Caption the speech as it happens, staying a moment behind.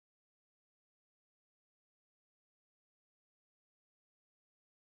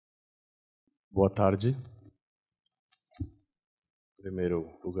Boa tarde. Em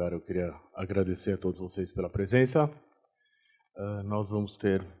primeiro lugar, eu queria agradecer a todos vocês pela presença. Nós vamos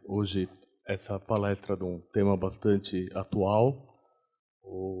ter hoje essa palestra de um tema bastante atual,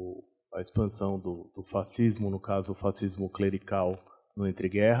 a expansão do fascismo, no caso o fascismo clerical no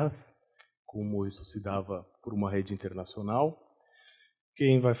entreguerras, como isso se dava por uma rede internacional.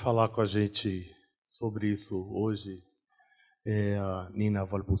 Quem vai falar com a gente sobre isso hoje é a Nina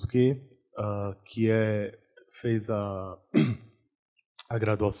Valbousquet, que fez a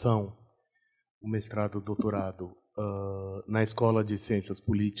graduação, o mestrado, o doutorado na Escola de Ciências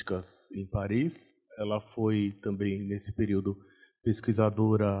Políticas em Paris. Ela foi também, nesse período,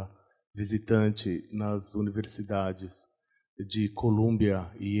 pesquisadora visitante nas universidades de Columbia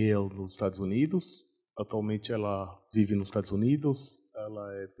e Yale, nos Estados Unidos. Atualmente ela vive nos Estados Unidos.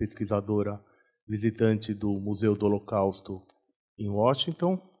 Ela é pesquisadora visitante do Museu do Holocausto em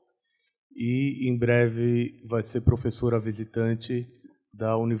Washington e, em breve, vai ser professora visitante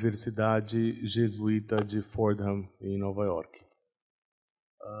da Universidade Jesuíta de Fordham, em Nova York.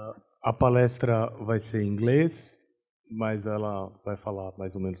 A palestra vai ser em inglês, mas ela vai falar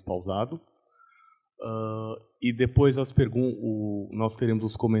mais ou menos pausado. E depois nós teremos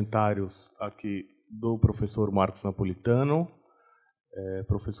os comentários aqui do professor Marcos Napolitano,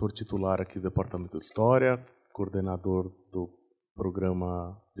 professor titular aqui do Departamento de História, coordenador do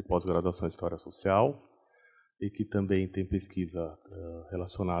Programa de Pós-Graduação em História Social, e que também tem pesquisa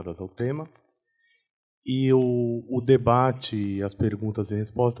relacionadas ao tema. E o debate e as perguntas e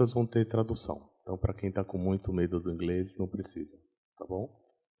respostas vão ter tradução. Então, para quem está com muito medo do inglês, não precisa, tá bom?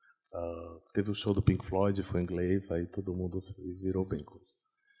 Teve o show do Pink Floyd, foi em inglês, aí todo mundo se virou bem com isso.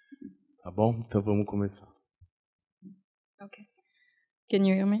 Tá bom? Então, vamos começar. Okay. Can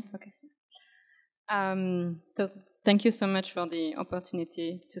you hear me? Okay. So thank you so much for the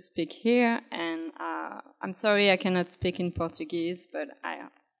opportunity to speak here, and I'm sorry I cannot speak in Portuguese, but I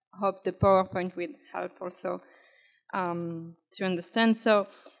hope the PowerPoint will help also to understand. So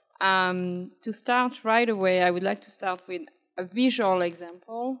to start right away, I would like to start with a visual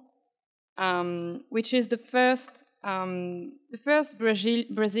example, which is the first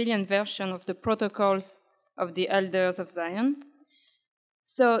Brazilian version of the Protocols of the Elders of Zion.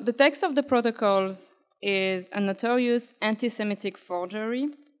 So the text of the Protocols is a notorious anti-Semitic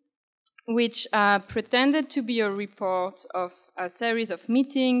forgery, which pretended to be a report of a series of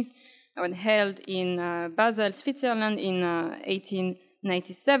meetings held in Basel, Switzerland in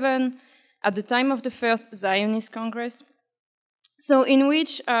 1897, at the time of the First Zionist Congress. So in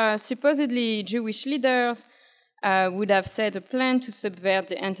which supposedly Jewish leaders would have set a plan to subvert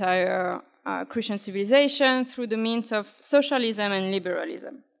the entire Christian civilization through the means of socialism and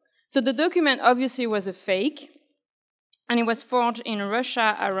liberalism. So the document obviously was a fake, and it was forged in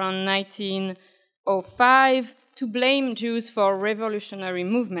Russia around 1905 to blame Jews for revolutionary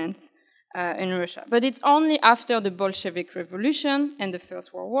movements in Russia. But it's only after the Bolshevik Revolution and the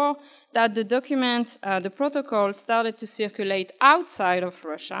First World War that the document, the protocol, started to circulate outside of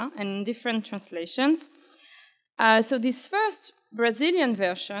Russia and in different translations. So this first Brazilian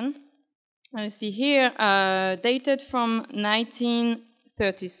version, you see here, dated from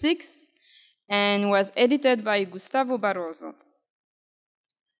 1936 and was edited by Gustavo Barroso.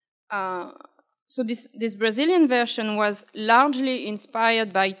 So this Brazilian version was largely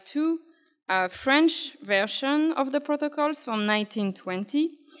inspired by two French versions of the protocols from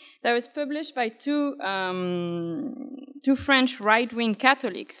 1920 that was published by two French right-wing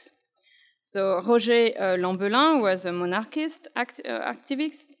Catholics. So Roger Lambelin was a monarchist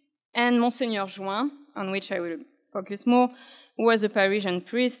activist, and Monseigneur Join, on which I will focus more, who was a Parisian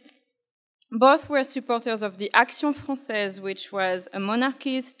priest. Both were supporters of the Action Française, which was a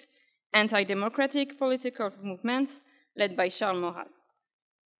monarchist, anti-democratic political movement led by Charles Maurras.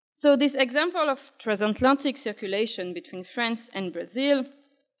 So this example of transatlantic circulation between France and Brazil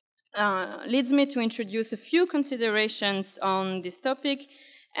leads me to introduce a few considerations on this topic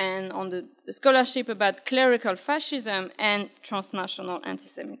and on the scholarship about clerical fascism and transnational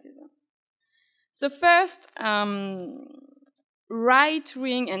anti-Semitism. So first,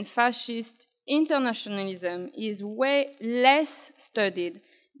 right-wing and fascist internationalism is way less studied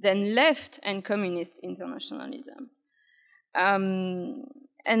than left and communist internationalism.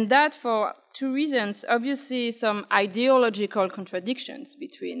 And that for two reasons. Obviously, some ideological contradictions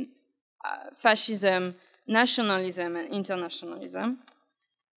between fascism, nationalism, and internationalism.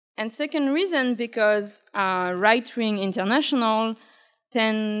 And second reason, because right-wing international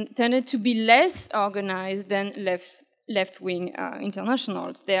tended to be less organized than left-wing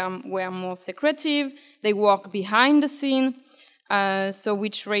internationals. They were more secretive, they work behind the scene, so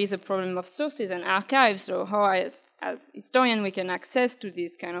which raise a problem of sources and archives, so how as historians we can access to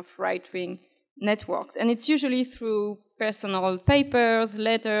these kind of right-wing networks. And it's usually through personal papers,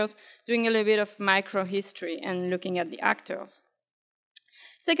 letters, doing a little bit of micro-history and looking at the actors.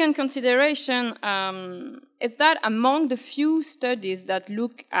 Second consideration is that among the few studies that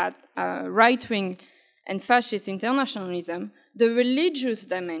look at right-wing and fascist internationalism, the religious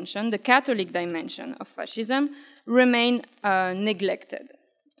dimension, the Catholic dimension of fascism, remain neglected,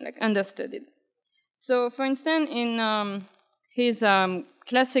 like understudied. So, for instance, in his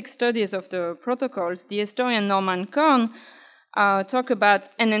classic studies of the protocols, the historian Norman Cohn talked about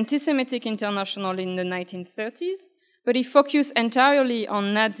an anti-Semitic international in the 1930s, but he focused entirely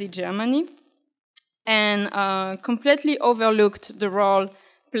on Nazi Germany and completely overlooked the role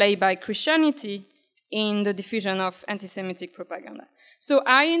played by Christianity in the diffusion of anti-Semitic propaganda. So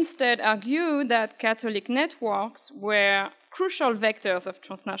I instead argue that Catholic networks were crucial vectors of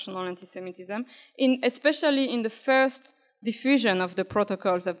transnational anti-Semitism, especially in the first diffusion of the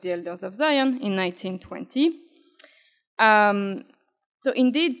Protocols of the Elders of Zion in 1920. So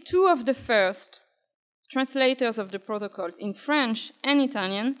indeed, two of the first translators of the protocols in French and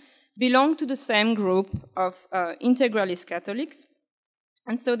Italian belong to the same group of integralist Catholics.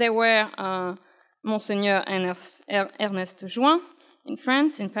 And so they were Monseigneur Ernest Join in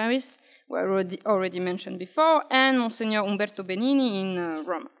France, in Paris, who I already mentioned before, and Monseigneur Umberto Benini in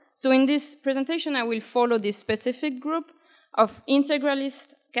Rome. So in this presentation, I will follow this specific group of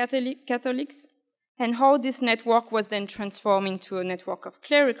integralist Catholics and how this network was then transformed into a network of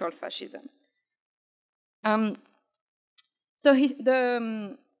clerical fascism. So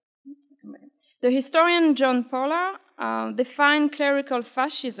the historian John Pollard defined clerical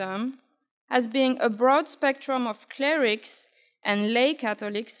fascism as being a broad spectrum of clerics and lay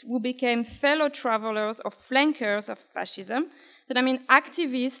Catholics who became fellow travelers or flankers of fascism, that I mean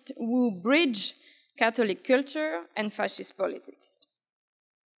activists who bridge Catholic culture and fascist politics.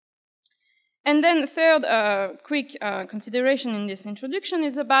 And then third quick consideration in this introduction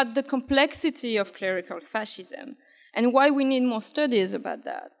is about the complexity of clerical fascism and why we need more studies about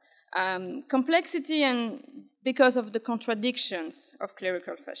that. Complexity and because of the contradictions of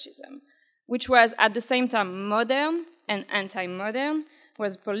clerical fascism, which was at the same time modern and anti-modern,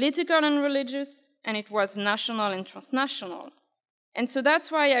 was political and religious, and it was national and transnational. And so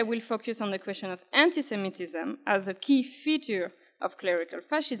that's why I will focus on the question of anti-Semitism as a key feature of clerical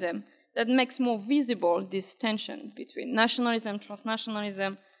fascism that makes more visible this tension between nationalism,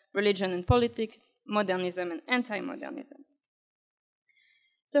 transnationalism, religion and politics, modernism and anti-modernism.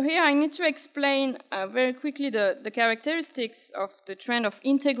 So here I need to explain very quickly the characteristics of the trend of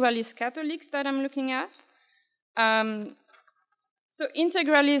integralist Catholics that I'm looking at. So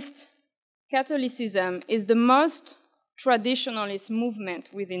integralist Catholicism is the most traditionalist movement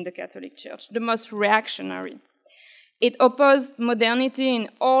within the Catholic Church, the most reactionary. It opposed modernity in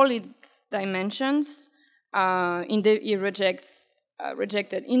all its dimensions. It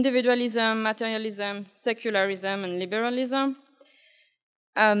rejected individualism, materialism, secularism, and liberalism.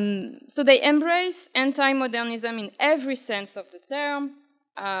 So they embrace anti-modernism in every sense of the term,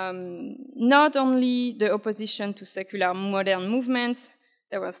 not only the opposition to secular modern movements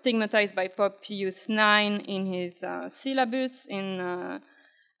that were stigmatized by Pope Pius IX in his syllabus in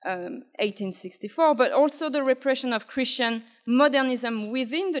 1864, but also the repression of Christian modernism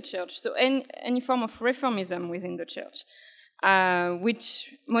within the church, so any form of reformism within the church,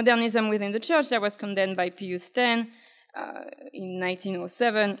 which modernism within the church that was condemned by Pius X in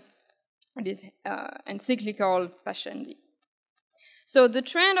 1907, this encyclical Pascendi. So the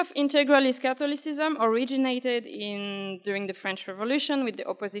trend of integralist Catholicism originated during the French Revolution with the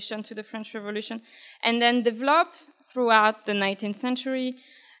opposition to the French Revolution, and then developed throughout the 19th century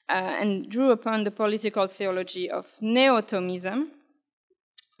and drew upon the political theology of neo-Thomism,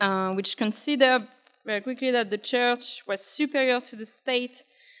 which considered very quickly that the church was superior to the state,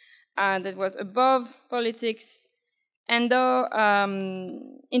 that was above politics. And though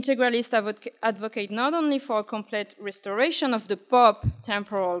integralists advocate not only for a complete restoration of the Pope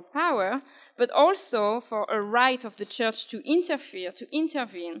temporal power, but also for a right of the church to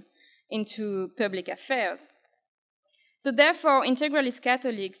intervene into public affairs. So therefore, integralist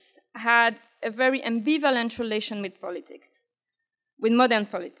Catholics had a very ambivalent relation with politics, with modern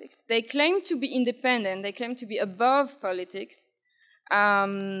politics. They claimed to be independent, they claimed to be above politics,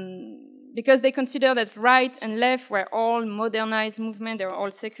 because they consider that right and left were all modernized movements, they were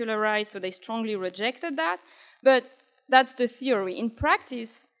all secularized, so they strongly rejected that. But that's the theory. In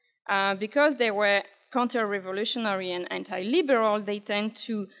practice, because they were counter-revolutionary and anti-liberal, they tend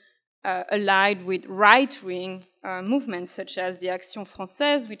to allied with right-wing movements such as the Action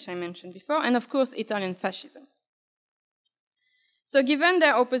Française, which I mentioned before, and of course Italian fascism. So given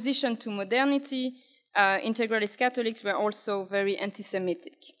their opposition to modernity, integralist Catholics were also very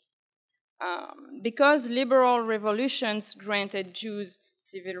anti-Semitic. Because liberal revolutions granted Jews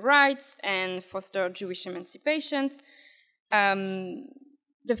civil rights and fostered Jewish emancipations,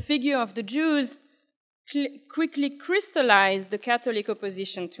 the figure of the Jews quickly crystallized the Catholic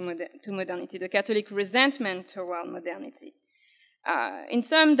opposition to modernity, the Catholic resentment toward modernity. In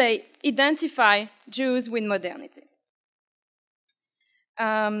sum, they identify Jews with modernity.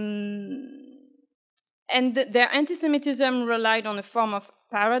 And their anti-Semitism relied on a form of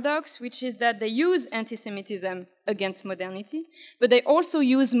paradox, which is that they use anti-Semitism against modernity, but they also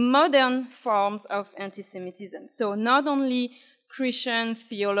use modern forms of anti-Semitism. So not only Christian,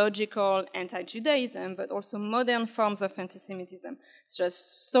 theological, anti-Judaism, but also modern forms of anti-Semitism, such as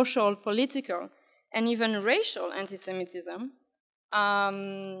social, political, and even racial anti-Semitism.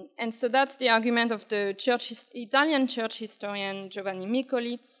 And so that's the argument of the Italian church historian Giovanni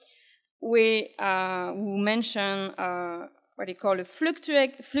Micoli, who mentioned what he called a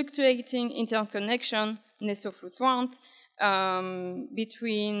fluctuating interconnection, nesso fluctuante,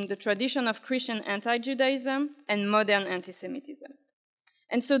 between the tradition of Christian anti-Judaism and modern anti-Semitism.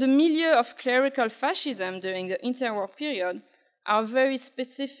 And so the milieu of clerical fascism during the interwar period are very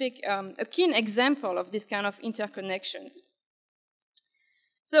specific, a keen example of this kind of interconnections.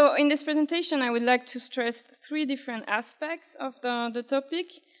 So in this presentation, I would like to stress three different aspects of the topic.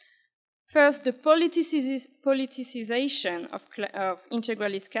 First, the politicization of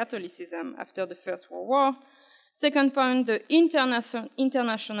integralist Catholicism after the First World War. Second point, the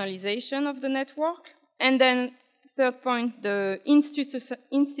internationalization of the network. And then third point, the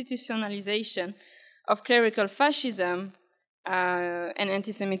institutionalization of clerical fascism and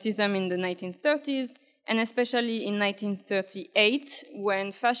anti-Semitism in the 1930s, and especially in 1938,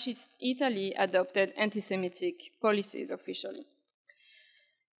 when fascist Italy adopted anti-Semitic policies officially.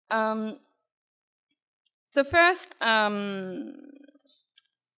 So first,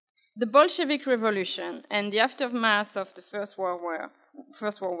 the Bolshevik Revolution and the aftermath of the First World War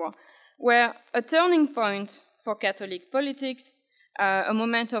were a turning point for Catholic politics, a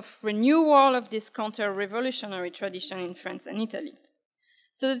moment of renewal of this counter-revolutionary tradition in France and Italy.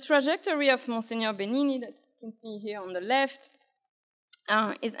 So the trajectory of Monsignor Benini, that you can see here on the left,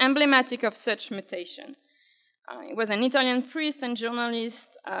 is emblematic of such mutation. He was an Italian priest and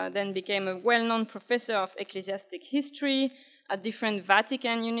journalist, then became a well-known professor of ecclesiastic history at different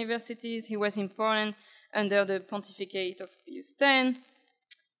Vatican universities. He was important under the pontificate of Pius X,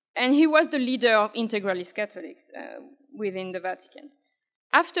 and he was the leader of integralist Catholics within the Vatican.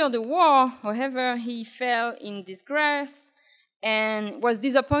 After the war, however, he fell in disgrace and was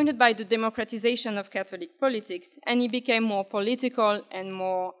disappointed by the democratization of Catholic politics, and he became more political and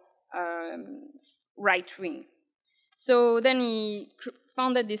more right-wing. So then he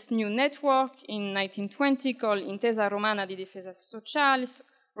founded this new network in 1920 called Intesa Romana di Difesa Sociale,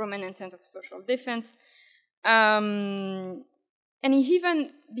 Roman Intent of Social Defense. And he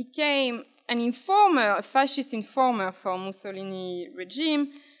even became an informer, a fascist informer for Mussolini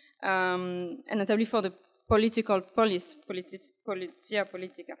regime, and notably for the political police, Polizia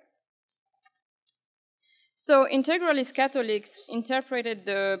Politica. So integralist Catholics interpreted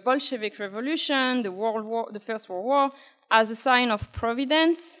the Bolshevik Revolution, the First World War, as a sign of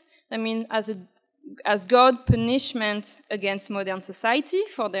providence, I mean, as God punishment against modern society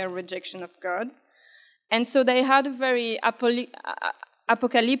for their rejection of God. And so they had a very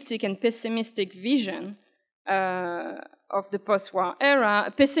apocalyptic and pessimistic vision of the post-war era,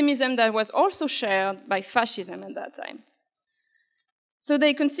 a pessimism that was also shared by fascism at that time. So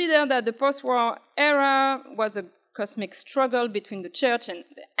they considered that the post-war era was a cosmic struggle between the church and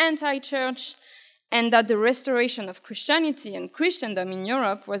the anti-church, and that the restoration of Christianity and Christendom in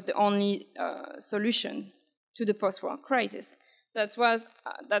Europe was the only solution to the post-war crisis. That was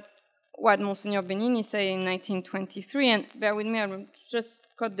what Monsignor Benini said in 1923, and bear with me, I will just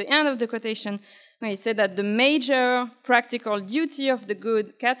quote the end of the quotation, where he said that the major practical duty of the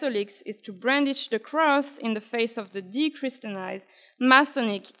good Catholics is to brandish the cross in the face of the de-Christianized,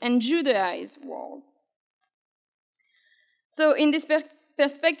 Masonic, and Judaized world. So in this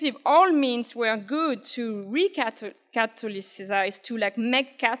perspective, all means were good to re-Catholicize, to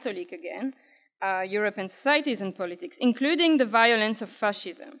make Catholic again, European societies and politics, including the violence of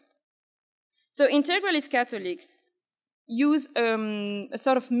fascism. So integralist Catholics use a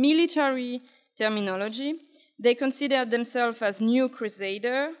sort of military terminology. They considered themselves as new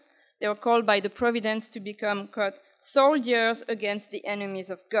crusader. They were called by the Providence to become, quote, soldiers against the enemies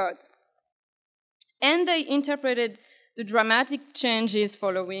of God. And they interpreted the dramatic changes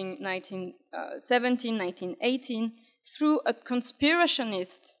following 1917, 1918 through a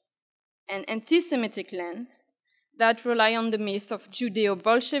conspirationist and anti-Semitic lens that rely on the myth of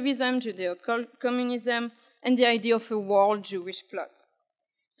Judeo-Bolshevism, Judeo-Communism, and the idea of a world Jewish plot.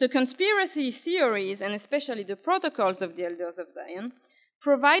 So conspiracy theories, and especially the protocols of the Elders of Zion,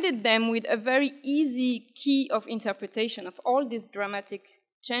 provided them with a very easy key of interpretation of all these dramatic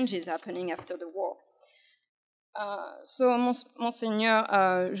changes happening after the war. So Monsignor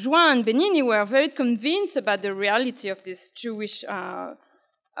Juin and Benigni were very convinced about the reality of this Jewish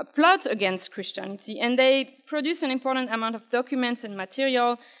plot against Christianity, and they produced an important amount of documents and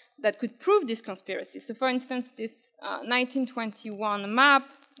material that could prove this conspiracy. So for instance, this 1921 map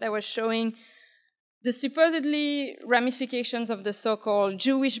that was showing the supposedly ramifications of the so-called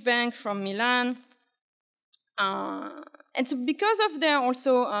Jewish Bank from Milan. And so because of their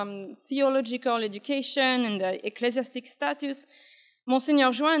also theological education and their ecclesiastic status,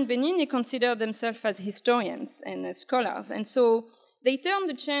 Monsignor Juin and Benigni considered themselves as historians and scholars. And so they turned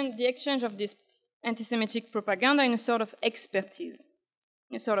the exchange of this anti-Semitic propaganda in a sort of expertise,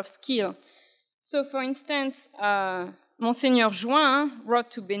 a sort of skill. So for instance, Monsignor Juin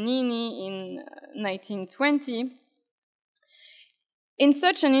wrote to Benigni in 1920, in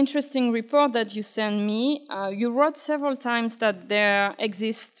such an interesting report that you sent me, you wrote several times that there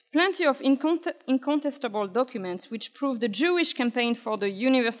exist plenty of incontestable documents which prove the Jewish campaign for the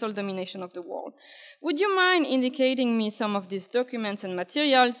universal domination of the world. Would you mind indicating me some of these documents and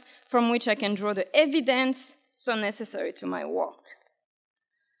materials from which I can draw the evidence so necessary to my work?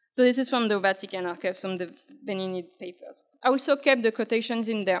 So this is from the Vatican archives, from the Benigni papers. I also kept the quotations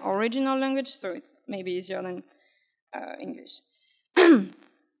in their original language, so it's maybe easier than English.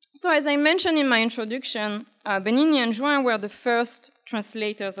 So as I mentioned in my introduction, Benigni and Juin were the first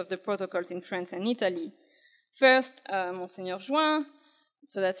translators of the protocols in France and Italy. First, Monsignor Juin,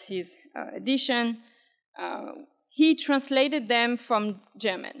 so that's his edition, he translated them from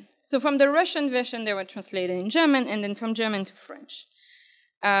German. So from the Russian version, they were translated in German, and then from German to French.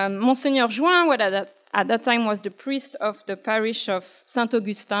 Monsignor Juin, what at that time was the priest of the parish of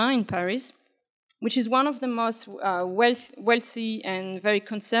Saint-Augustin in Paris, which is one of the most wealthy and very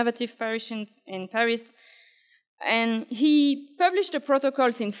conservative parishes in Paris. And he published the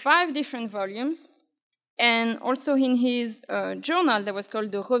protocols in 5 different volumes, and also in his journal that was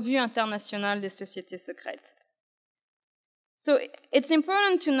called the Revue Internationale des Sociétés Secrètes. So it's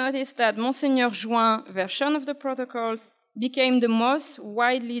important to notice that Monsignor Juin's version of the protocols became the most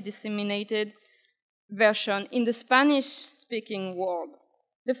widely disseminated version in the Spanish-speaking world.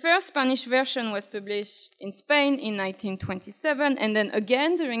 The first Spanish version was published in Spain in 1927, and then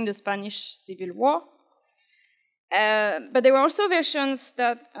again during the Spanish Civil War. But there were also versions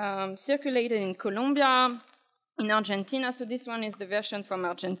that circulated in Colombia, in Argentina. So this one is the version from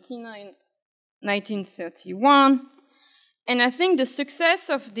Argentina in 1931. And I think the success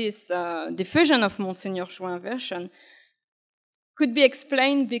of this diffusion of Monsignor Juin's version could be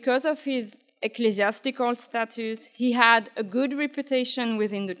explained because of his ecclesiastical status. He had a good reputation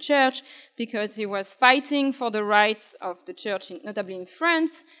within the church because he was fighting for the rights of the church, notably in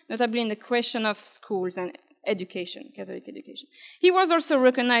France, notably in the question of schools and education, Catholic education. He was also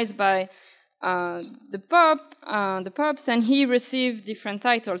recognized by the popes, and he received different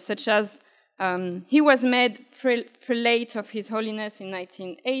titles, such as he was made prelate of His Holiness in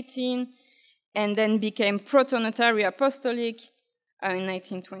 1918, and then became protonotary apostolic in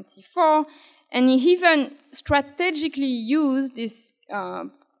 1924, and he even strategically used this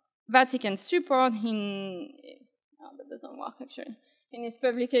Vatican support in that doesn't work actually. In his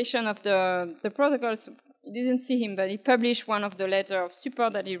publication of the protocols, you didn't see him, but he published one of the letters of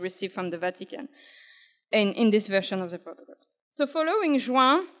support that he received from the Vatican in this version of the protocols. So following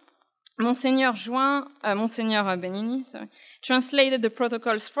Juin, Monsignor Benigni, translated the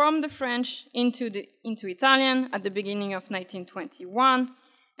protocols from the French into Italian at the beginning of 1921,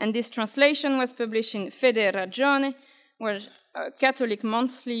 and this translation was published in Fede Ragione, where a Catholic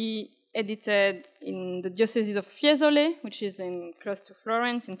monthly edited in the Diocese of Fiesole, which is close to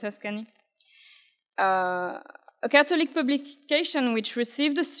Florence in Tuscany. A Catholic publication which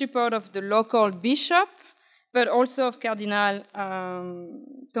received the support of the local bishop, but also of Cardinal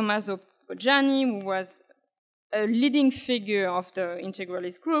Tommaso Poggiani, who was a leading figure of the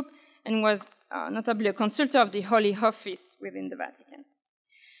integralist group and was notably a consultor of the Holy Office within the Vatican.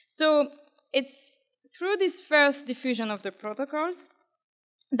 So it's through this first diffusion of the protocols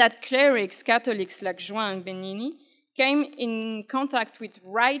that clerics, Catholics like Juin and Benigni, came in contact with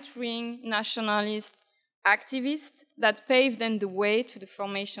right-wing nationalist activists that paved then the way to the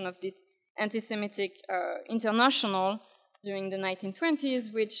formation of this anti-Semitic international during the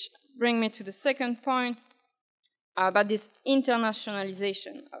 1920s, which bring me to the second point about this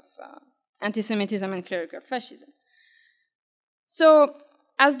internationalization of anti-Semitism and clerical fascism. So,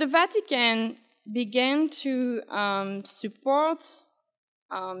 as the Vatican began to support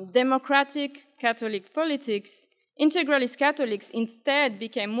democratic Catholic politics, integralist Catholics instead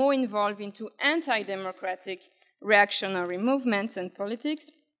became more involved into anti-democratic reactionary movements and politics,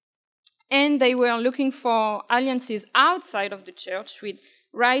 and they were looking for alliances outside of the church with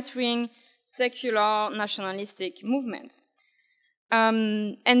right-wing, secular, nationalistic movements.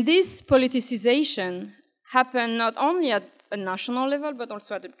 And this politicization happened not only at a national level, but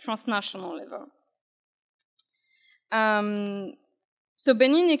also at a transnational level. So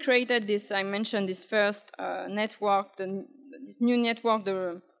Benigni created this, I mentioned this first network, this new network,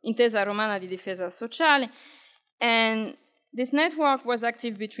 the Intesa Romana di Difesa Sociale, and this network was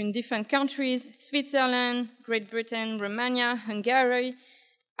active between different countries: Switzerland, Great Britain, Romania, Hungary,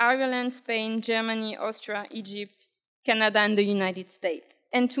 Ireland, Spain, Germany, Austria, Egypt, Canada, and the United States.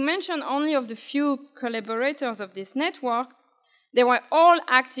 And to mention only of the few collaborators of this network, they were all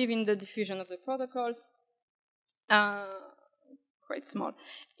active in the diffusion of the protocols, quite small.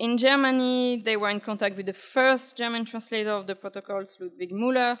 In Germany, they were in contact with the first German translator of the protocols, Ludwig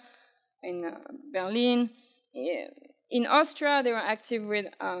Müller, in Berlin. In Austria, they were active with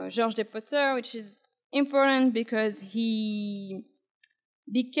Georges de Potter, which is important because he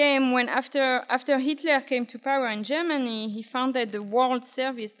became, after Hitler came to power in Germany, he founded the World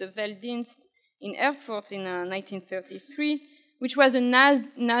Service, the Weltdienst, in Erfurt in 1933, which was a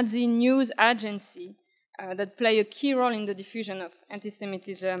Nazi news agency that played a key role in the diffusion of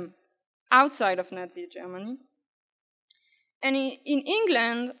anti-Semitism outside of Nazi Germany. And in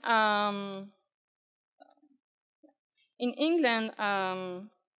England,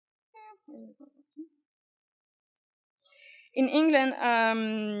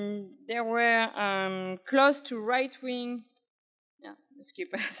 there were close to right-wing. Yeah,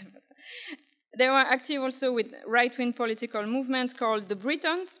 skip. They were active also with right-wing political movements called the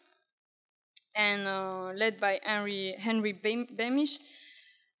Britons, and led by Henry Beamish.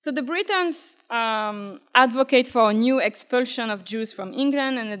 So the Britons advocate for a new expulsion of Jews from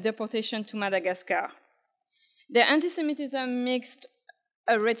England and a deportation to Madagascar. Their anti-Semitism mixed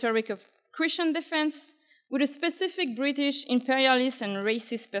a rhetoric of Christian defense with a specific British imperialist and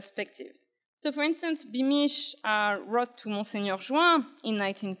racist perspective. So, for instance, Beamish wrote to Monseigneur Join in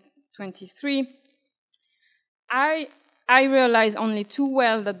 1923, I realize only too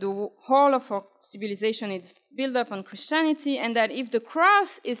well that the whole of our civilization is built up on Christianity, and that if the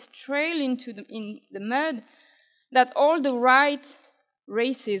cross is trailed in the mud, that all the right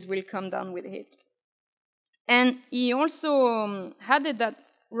races will come down with it. And he also added that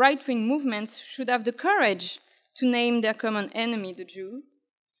right-wing movements should have the courage to name their common enemy, the Jew.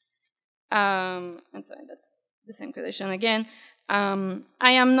 I'm sorry, that's the same quotation again. I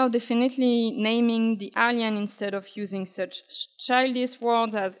am now definitely naming the alien instead of using such childish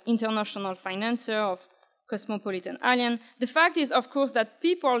words as international financier or cosmopolitan alien. The fact is, of course, that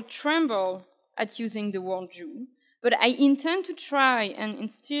people tremble at using the word Jew, but I intend to try and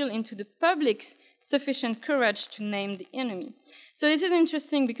instill into the public sufficient courage to name the enemy. So this is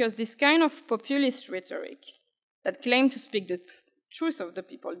interesting because this kind of populist rhetoric that claims to speak the truth of the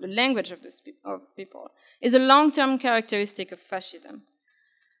people, the language of people, is a long-term characteristic of fascism.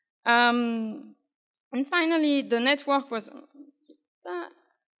 And finally, the network was... skip that.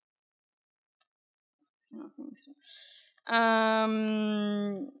 I don't think so.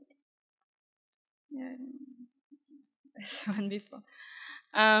 Yeah, this one before.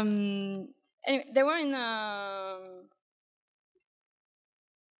 Anyway, they were in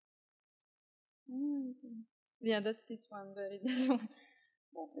yeah, that's this one, but it doesn't.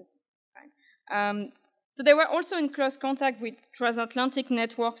 Well, it's fine. So they were also in close contact with transatlantic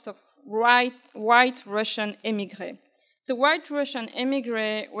networks of white Russian émigrés. So white Russian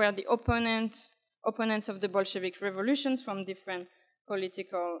émigrés were the opponents of the Bolshevik revolutions from different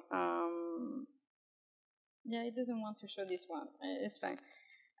political. Yeah, it doesn't want to show this one. It's fine.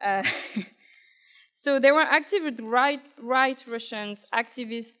 So they were active with right Russians,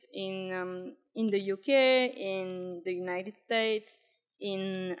 activists in the UK, in the United States,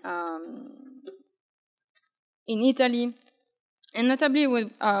 in Italy, and notably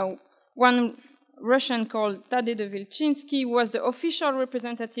with one Russian called Tadej de Vilchinsky, who was the official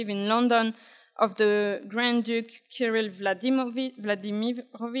representative in London of the Grand Duke Kirill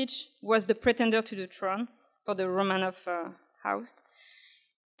Vladimirovich, who was the pretender to the throne for the Romanov house.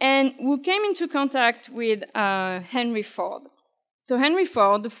 and who came into contact with Henry Ford. So Henry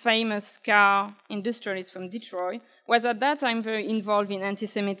Ford, the famous car industrialist from Detroit, was at that time very involved in an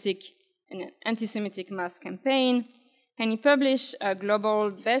anti-Semitic mass campaign, and he published a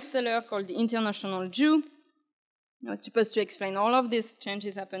global bestseller called The International Jew. I was supposed to explain all of these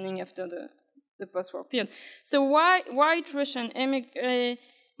changes happening after the post-war period. So white Russian émigrés,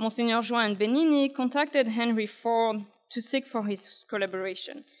 Monsignor Join and Benini, contacted Henry Ford to seek for his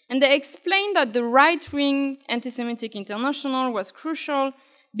collaboration. And they explained that the right-wing anti-Semitic international was crucial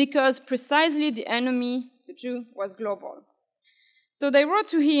because precisely the enemy, the Jew, was global. So they wrote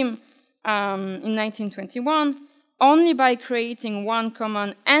to him in 1921, only by creating one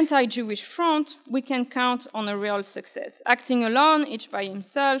common anti-Jewish front, we can count on a real success. Acting alone, each by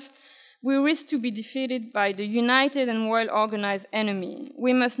himself, we risk to be defeated by the united and well-organized enemy.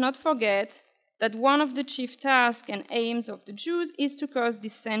 We must not forget that one of the chief tasks and aims of the Jews is to cause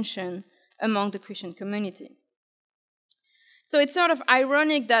dissension among the Christian community. So it's sort of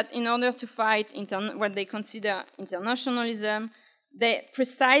ironic that in order to fight what they consider internationalism, they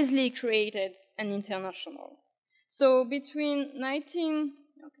precisely created an international. So between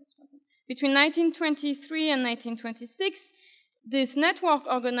 1923 and 1926, this network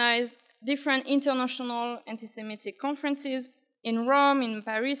organized different international anti-Semitic conferences in Rome, in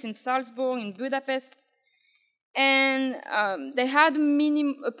Paris, in Salzburg, in Budapest. And they had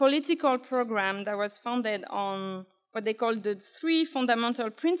a political program that was founded on what they called the three fundamental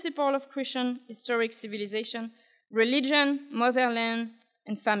principles of Christian historic civilization: religion, motherland,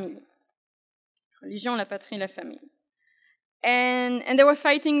 and family. Religion, la patrie, la famille. And they were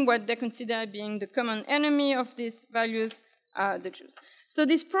fighting what they consider being the common enemy of these values, the Jews. So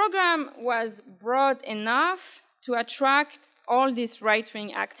this program was broad enough to attract all these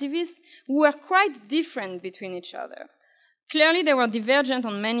right-wing activists who were quite different between each other. Clearly, they were divergent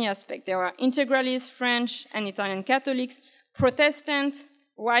on many aspects. There were integralists, French and Italian Catholics, Protestant,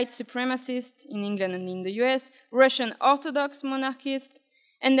 white supremacists in England and in the US, Russian Orthodox monarchists,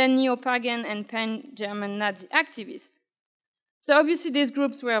 and then neo-pagan and pan-German Nazi activists. So obviously these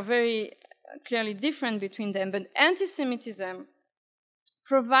groups were very clearly different between them, but anti-Semitism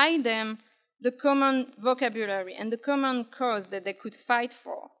provided them the common vocabulary and the common cause that they could fight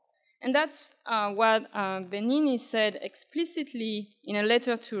for. And that's what Benini said explicitly in a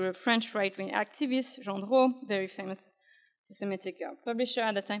letter to a French right-wing activist, Jean Drault, very famous anti-Semitic publisher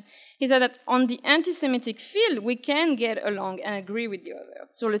at the time. He said that on the anti-Semitic field, we can get along and agree with the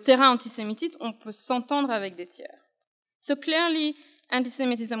others. Sur le terrain antisémite, on peut s'entendre avec des tiers. So clearly,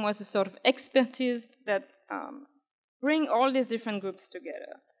 anti-Semitism was a sort of expertise that bring all these different groups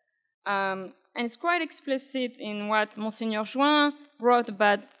together. And it's quite explicit in what Monsignor Join wrote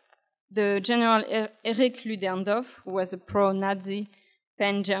about the General Erich Ludendorff, who was a pro-Nazi,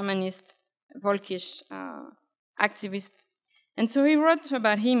 pan-Germanist, Volkisch activist. And so he wrote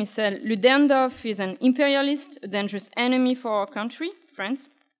about him, he said, Ludendorff is an imperialist, a dangerous enemy for our country, France.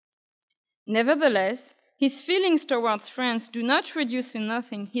 Nevertheless, his feelings towards France do not reduce to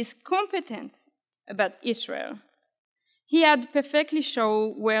nothing his competence about Israel. He had perfectly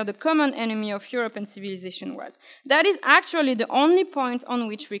shown where the common enemy of Europe and civilization was. That is actually the only point on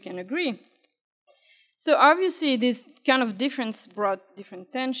which we can agree. So obviously this kind of difference brought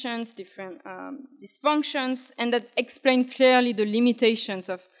different tensions, different dysfunctions, and that explained clearly the limitations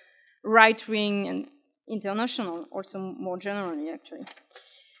of right-wing and international, also more generally actually.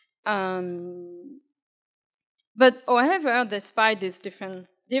 But however, despite this different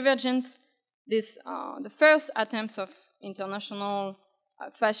divergence, the first attempts of international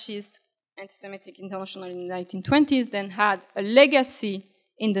fascist anti-Semitic international in the 1920s then had a legacy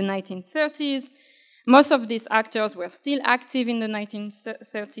in the 1930s. Most of these actors were still active in the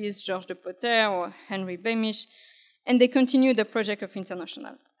 1930s, Georges de Potter or Henry Beamish, and they continued the project of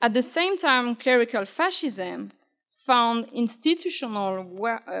international. At the same time, clerical fascism found institutional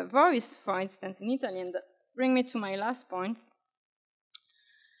voice, for instance, in Italy, and that brings me to my last point,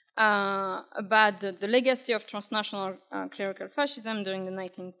 about the legacy of transnational clerical fascism during the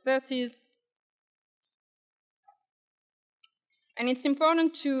 1930s. And it's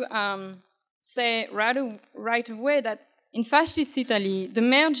important to say right away that in fascist Italy, the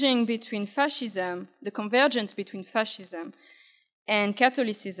merging between fascism, the convergence between fascism and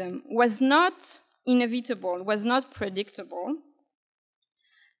Catholicism was not inevitable, was not predictable,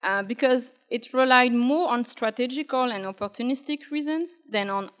 because it relied more on strategical and opportunistic reasons than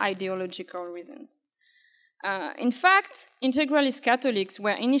on ideological reasons. In fact, integralist Catholics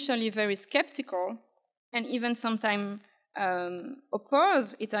were initially very skeptical and even sometimes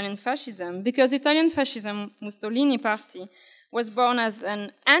opposed Italian fascism, because Italian fascism, Mussolini party, was born as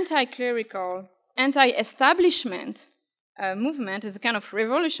an anti-clerical, anti-establishment movement, as a kind of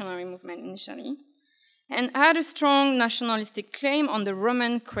revolutionary movement initially, and had a strong nationalistic claim on the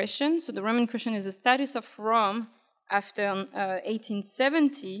Roman question. So the Roman question is the status of Rome after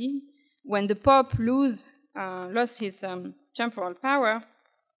 1870, when the Pope lost his temporal power.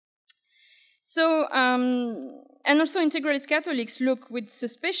 So, and also integralist Catholics look with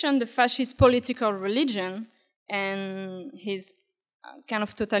suspicion the fascist political religion and his kind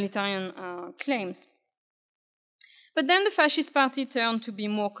of totalitarian claims. But then the fascist party turned to be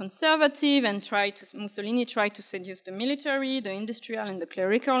more conservative and Mussolini tried to seduce the military, the industrial, and the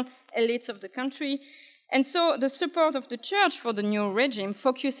clerical elites of the country. And so the support of the church for the new regime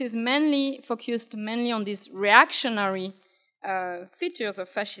focused mainly on these reactionary features of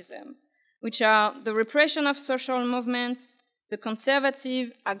fascism, which are the repression of social movements, the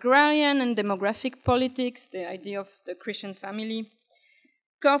conservative, agrarian, and demographic politics, the idea of the Christian family,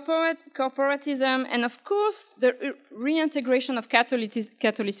 corporatism, and of course, the reintegration of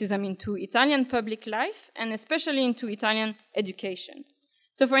Catholicism into Italian public life, and especially into Italian education.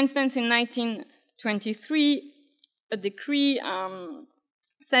 So, for instance, in 1923, a decree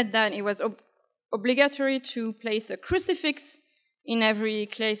said that it was obligatory to place a crucifix in every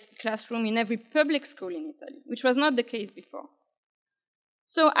classroom, in every public school in Italy, which was not the case before.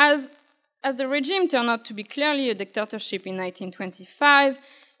 So as the regime turned out to be clearly a dictatorship in 1925,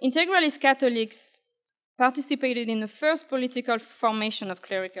 integralist Catholics participated in the first political formation of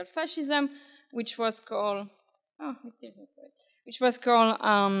clerical fascism, which was called,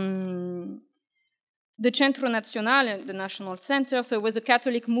 the Centro Nazionale, the National Center. So it was a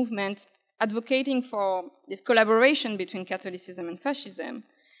Catholic movement advocating for this collaboration between Catholicism and fascism.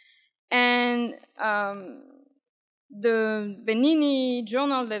 And the Benini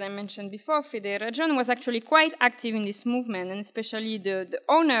journal that I mentioned before, Fede e Ragion, was actually quite active in this movement, and especially the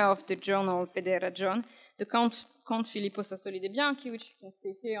owner of the journal, Fede e Ragion, the Count Filippo Sassoli de Bianchi, which you can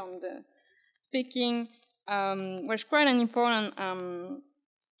see here on the speaking, was quite an important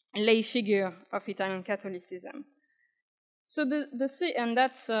lay figure of Italian Catholicism. So and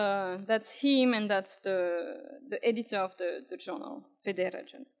that's him, and that's the editor of the journal, Fede e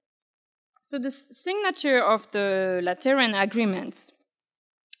Ragion. So the signature of the Lateran agreements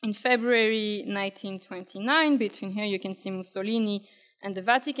in February 1929, between here you can see Mussolini and the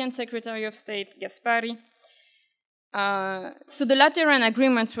Vatican Secretary of State, Gaspari. So the Lateran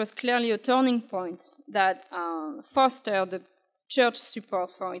agreements was clearly a turning point that fostered the church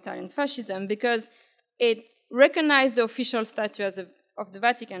support for Italian fascism, because it recognized the official status of the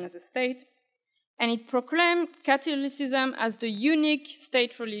Vatican as a state, and it proclaimed Catholicism as the unique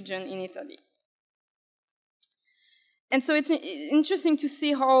state religion in Italy. And so it's interesting to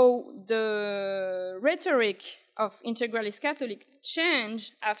see how the rhetoric of integralist Catholic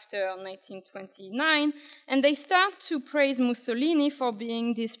changed after 1929, and they start to praise Mussolini for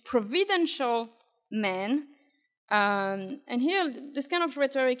being this providential man. And here, this kind of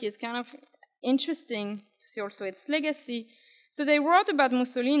rhetoric is kind of interesting to see also its legacy. So they wrote about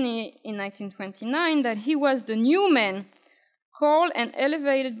Mussolini in 1929 that he was the new man, called and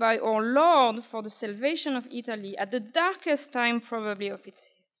elevated by our Lord for the salvation of Italy at the darkest time probably of its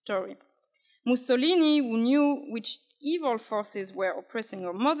history. Mussolini, who knew which evil forces were oppressing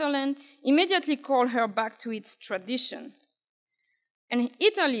our motherland, immediately called her back to its tradition. And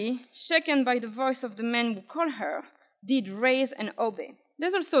Italy, shaken by the voice of the man who called her, did raise and obey.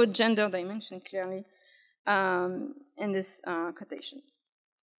 There's also a gender dimension clearly in this quotation.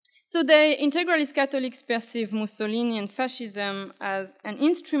 So the integralist Catholics perceive Mussolini and fascism as an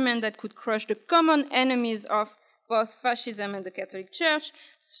instrument that could crush the common enemies of both fascism and the Catholic Church,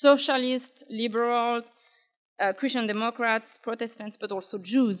 socialists, liberals, Christian Democrats, Protestants, but also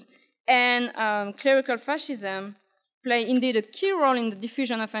Jews. And clerical fascism play indeed a key role in the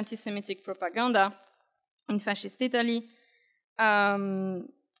diffusion of anti-Semitic propaganda in fascist Italy.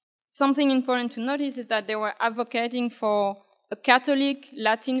 Something important to notice is that they were advocating for a Catholic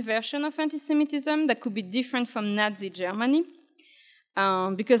Latin version of anti-Semitism that could be different from Nazi Germany,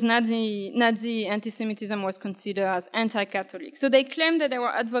 because Nazi anti-Semitism was considered as anti-Catholic. So they claimed that they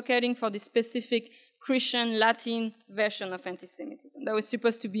were advocating for the specific Christian Latin version of anti-Semitism that was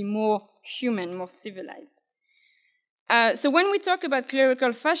supposed to be more human, more civilized. So when we talk about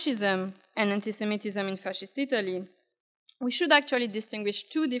clerical fascism and anti-Semitism in fascist Italy, we should actually distinguish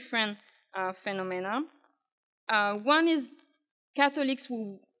two different phenomena. One is Catholics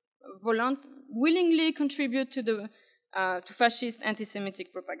who willingly contribute to fascist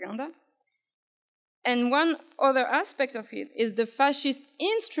anti-Semitic propaganda. And one other aspect of it is the fascist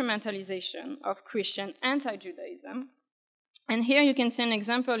instrumentalization of Christian anti-Judaism. And here you can see an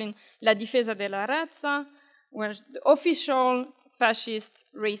example in La Difesa della Razza, where the official fascist,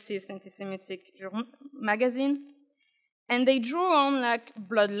 racist, anti-Semitic magazine. And they drew on like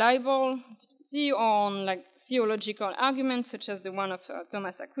blood libel, as you can see, on like theological arguments, such as the one of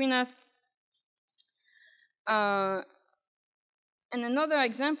Thomas Aquinas. And another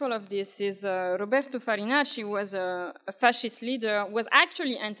example of this is Roberto Farinacci, who was a fascist leader, was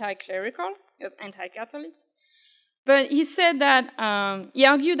actually anti-clerical, anti-Catholic. But he said that, he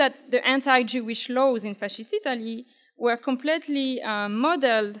argued that the anti-Jewish laws in fascist Italy were completely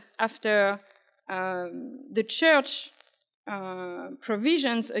modeled after the church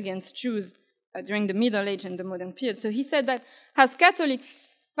provisions against Jews during the Middle Age and the modern period. So he said that as Catholic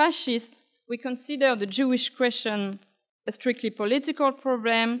fascists, we consider the Jewish question a strictly political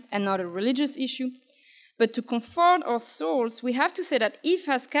problem and not a religious issue. But to comfort our souls, we have to say that if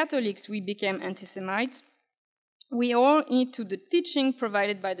as Catholics we became anti-Semites, we all need to the teaching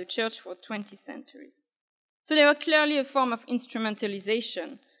provided by the church for 20 centuries. So they were clearly a form of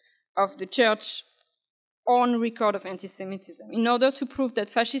instrumentalization of the church on record of anti-Semitism in order to prove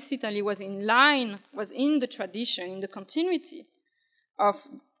that fascist Italy was in line, was in the tradition, in the continuity of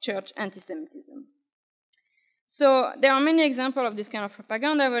church anti-Semitism. So there are many examples of this kind of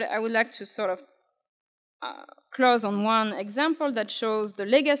propaganda, but I would like to sort of close on one example that shows the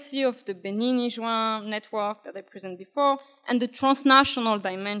legacy of the Benini-Juin network that I presented before and the transnational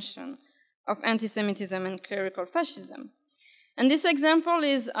dimension of anti-Semitism and clerical fascism. And this example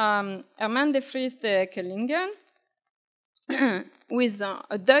is Herman de Vries de Kellingen, who is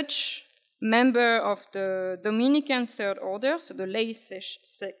a Dutch member of the Dominican Third Order, so the lay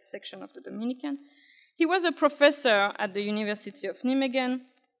section of the Dominican. He was a professor at the University of Nijmegen,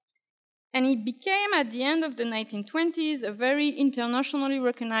 and he became, at the end of the 1920s, a very internationally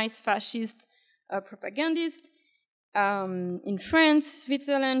recognized fascist propagandist in France,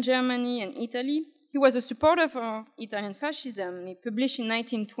 Switzerland, Germany, and Italy. He was a supporter of Italian fascism. He published in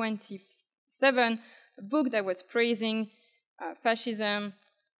 1927 a book that was praising fascism,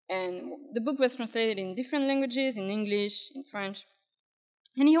 and the book was translated in different languages, in English, in French.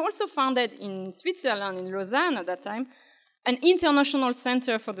 And he also founded in Switzerland, in Lausanne at that time, an international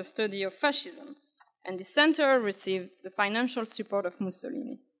center for the study of fascism. And this center received the financial support of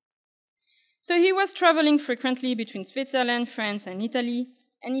Mussolini. So he was traveling frequently between Switzerland, France, and Italy.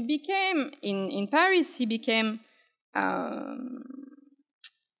 And he became, in Paris, he became a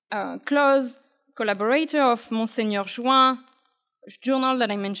close collaborator of Monseigneur Juin, a journal that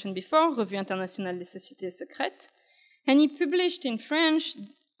I mentioned before, Revue Internationale des Sociétés Secrètes. And he published in French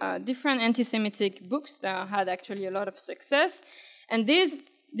different anti-Semitic books that had actually a lot of success. And these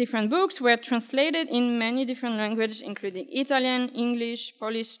different books were translated in many different languages, including Italian, English,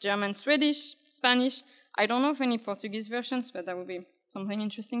 Polish, German, Swedish, Spanish. I don't know of any Portuguese versions, but that would be something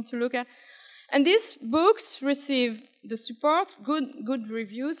interesting to look at. And these books received the support, good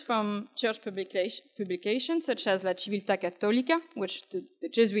reviews from church publications, such as La Civiltà Cattolica, which is the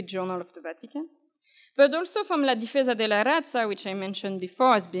Jesuit journal of the Vatican, but also from La Difesa della Razza, which I mentioned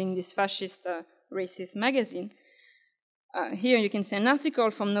before as being this fascist, racist magazine. Here you can see an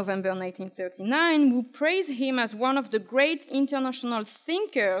article from November 1939 who praised him as one of the great international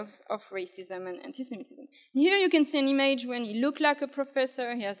thinkers of racism and anti-Semitism. Here you can see an image when he looked like a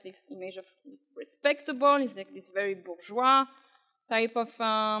professor. He has this image of this respectable, he's like this very bourgeois type of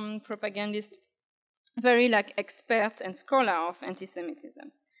propagandist, very like expert and scholar of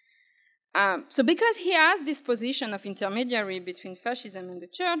anti-Semitism. So because he has this position of intermediary between fascism and the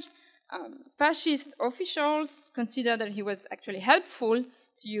church, fascist officials consider that he was actually helpful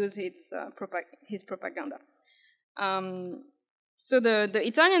to use his propaganda. So the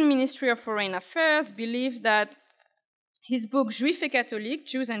Italian Ministry of Foreign Affairs believed that his book Juifs et Catholiques,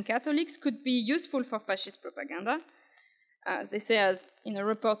 Jews and Catholics, could be useful for fascist propaganda. As they say in a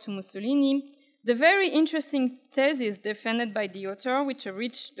report to Mussolini, the very interesting thesis defended by the author, with a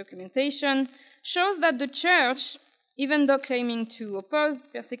rich documentation, shows that the church, even though claiming to oppose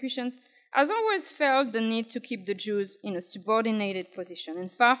persecutions, has always felt the need to keep the Jews in a subordinated position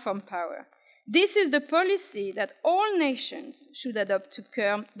and far from power. This is the policy that all nations should adopt to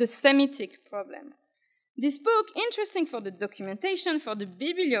curb the Semitic problem. This book, interesting for the documentation, for the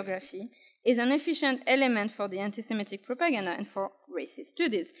bibliography, is an efficient element for the anti-Semitic propaganda and for racist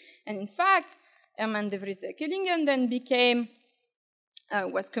studies. And in fact, Herman de Vries de Kellingen then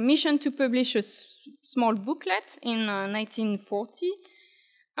was commissioned to publish a small booklet in 1940,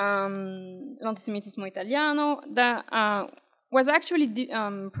 L'Antisemitismo Italiano, that was actually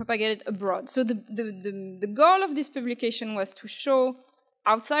propagated abroad. So the goal of this publication was to show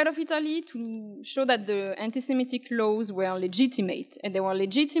outside of Italy to show that the anti-Semitic laws were legitimate, and they were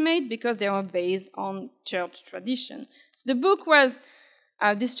legitimate because they were based on church tradition. So the book was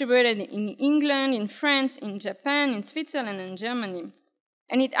distributed in England, in France, in Japan, in Switzerland, and Germany.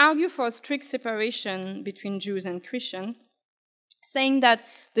 And it argued for a strict separation between Jews and Christians, saying that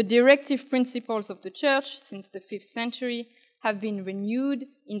the directive principles of the church since the 5th century have been renewed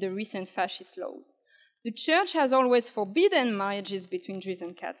in the recent fascist laws. The church has always forbidden marriages between Jews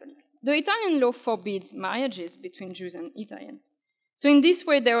and Catholics. The Italian law forbids marriages between Jews and Italians. So in this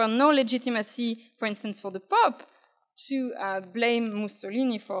way, there was no legitimacy, for instance, for the Pope to blame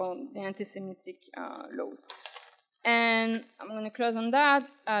Mussolini for the anti-Semitic laws. And I'm going to close on that.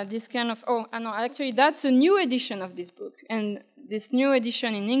 This kind of, actually, that's a new edition of this book. And this new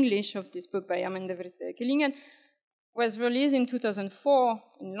edition in English of this book by Herman de Vries-Kellingen was released in 2004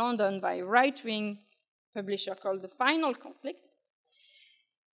 in London by a right-wing publisher called The Final Conflict.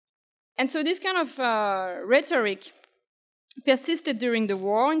 And so this kind of rhetoric persisted during the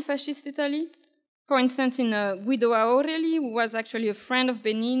war in fascist Italy. For instance, in Guido Aureli, who was actually a friend of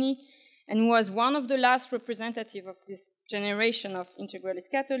Benini and was one of the last representatives of this generation of integralist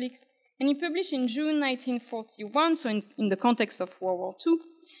Catholics. And he published in June 1941, so in the context of World War II,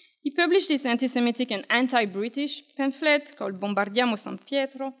 he published this anti-Semitic and anti-British pamphlet called Bombardiamo San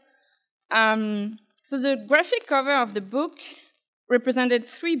Pietro. So the graphic cover of the book represented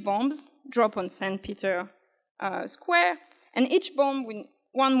 3 bombs dropped on St. Peter Square, and each bomb with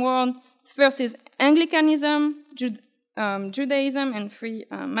one word. First is Anglicanism, Judaism, and free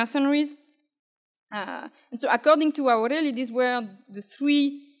Masonries. And so according to Aureli, these were the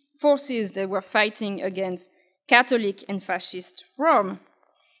 3 forces that were fighting against Catholic and fascist Rome.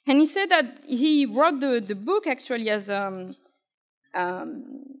 And he said that he wrote the book actually as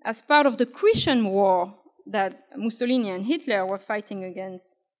part of the Christian war that Mussolini and Hitler were fighting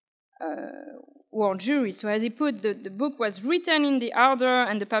against war Jewry. So as he put, the book was written in the ardor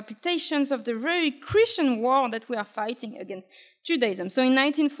and the palpitations of the very Christian war that we are fighting against Judaism. So in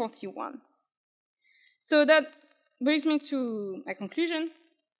 1941. So that brings me to my conclusion,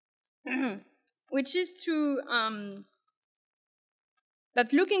 which is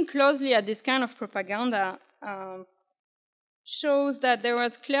that looking closely at this kind of propaganda shows that there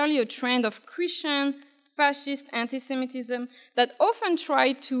was clearly a trend of Christian fascist anti-Semitism that often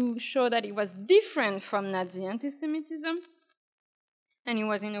tried to show that it was different from Nazi anti-Semitism, and it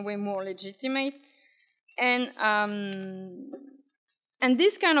was in a way more legitimate. And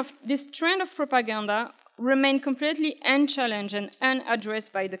this trend of propaganda remained completely unchallenged and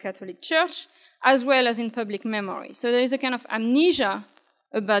unaddressed by the Catholic Church, as well as in public memory. So there is a kind of amnesia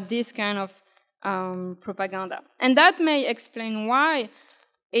about this kind of propaganda. And that may explain why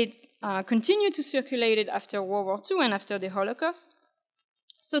it continued to circulate after World War II and after the Holocaust.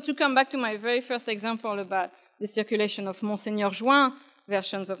 So to come back to my very first example about the circulation of Monseigneur Join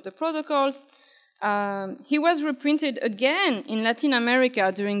versions of the protocols, he was reprinted again in Latin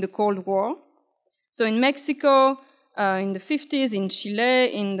America during the Cold War. So in Mexico in the 50s, in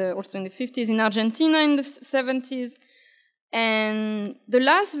Chile also in the 50s, in Argentina in the 70s. And the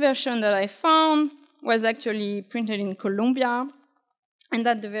last version that I found was actually printed in Colombia. And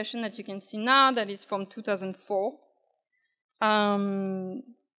that's the version that you can see now, that is from 2004.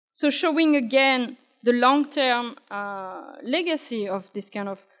 So showing again the long-term legacy of this kind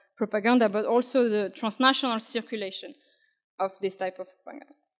of propaganda, but also the transnational circulation of this type of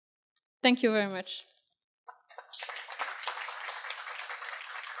propaganda. Thank you very much.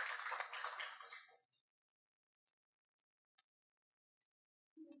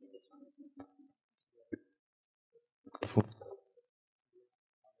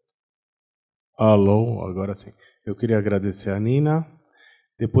 Alô, agora sim. Eu queria agradecer a Nina.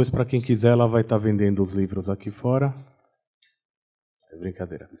 Depois, para quem quiser, ela vai estar vendendo os livros aqui fora. É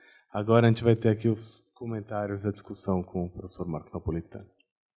brincadeira. Agora a gente vai ter aqui os comentários da discussão com o professor Marcos Napolitano.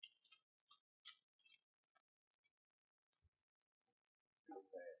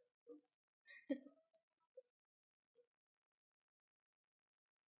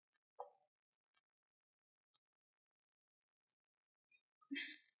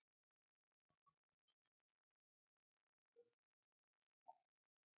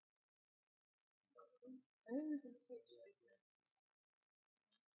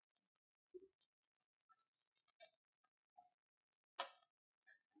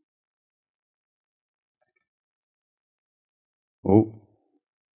 Oh,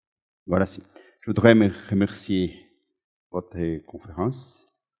 voilà. Je voudrais remercier votre conférence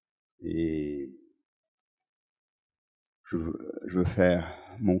et je veux faire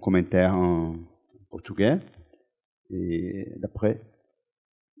mon commentaire en portugais et d'après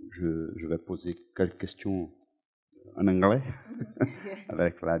je vais poser quelques questions en anglais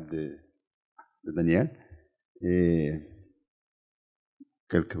avec l'aide de Daniel et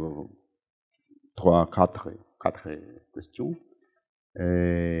quelques 4 questions.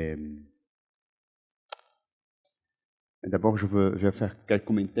 D'abord, je vais faire quelques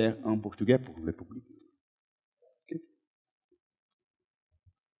commentaires en portugais pour le public. Okay.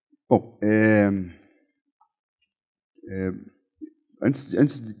 Bom,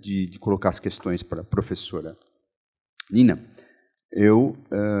 antes de colocar as questões para a professora Nina, eu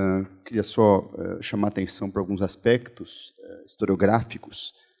queria só chamar a atenção para alguns aspectos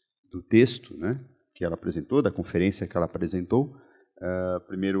historiográficos do texto, né, que ela apresentou, da conferência que ela apresentou.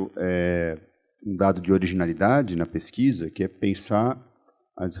 Primeiro, um dado de originalidade na pesquisa, que é pensar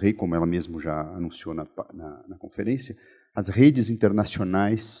as redes, como ela mesma já anunciou na conferência, as redes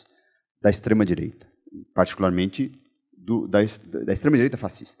internacionais da extrema-direita, particularmente da extrema-direita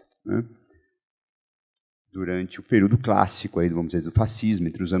fascista, né? Durante o período clássico, aí, vamos dizer, do fascismo,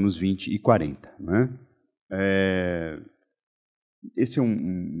 entre os anos 20 e 40. Né? Esse é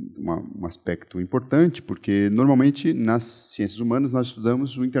um aspecto importante, porque, normalmente, nas ciências humanas, nós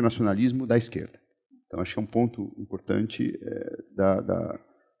estudamos o internacionalismo da esquerda. Então, acho que é um ponto importante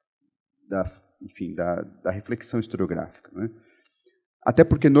enfim, da reflexão historiográfica. Né? Até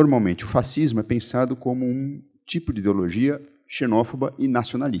porque, normalmente, o fascismo é pensado como um tipo de ideologia xenófoba e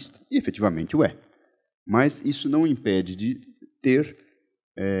nacionalista. E, efetivamente, o é. Mas isso não impede de ter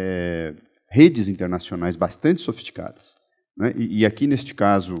redes internacionais bastante sofisticadas. Né? E aqui, neste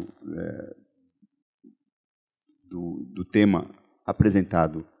caso, do tema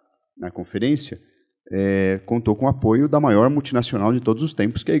apresentado na conferência, contou com o apoio da maior multinacional de todos os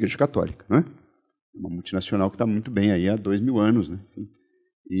tempos, que é a Igreja Católica. Né? Uma multinacional que está muito bem aí há 2000 anos. Né?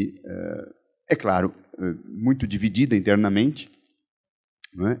 E, é claro, muito dividida internamente,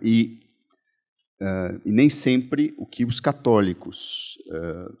 né? E nem sempre o que os católicos,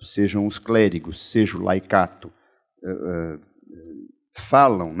 sejam os clérigos, seja o laicato,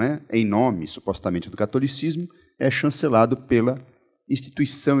 falam, né, em nome, supostamente, do catolicismo, é chancelado pela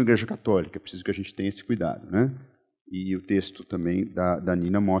instituição Igreja Católica. É preciso que a gente tenha esse cuidado. Né? E o texto também da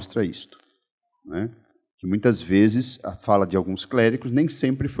Nina mostra isto. Né? Que muitas vezes a fala de alguns clérigos nem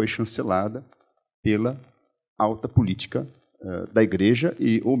sempre foi chancelada pela alta política da Igreja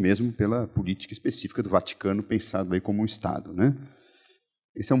ou mesmo pela política específica do Vaticano, pensado aí como um Estado. Né?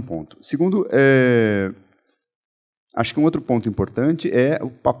 Esse é um ponto. Segundo, acho que um outro ponto importante é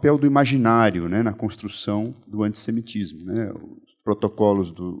o papel do imaginário, né, na construção do antissemitismo. Né? Os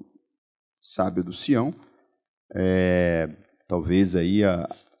protocolos do sábio do Sião, talvez aí a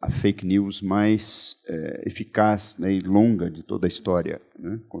fake news mais eficaz, né, e longa de toda a história,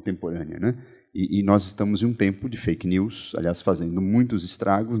 né, contemporânea. Né? E nós estamos em um tempo de fake news, aliás, fazendo muitos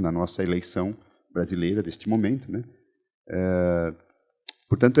estragos na nossa eleição brasileira deste momento. Né?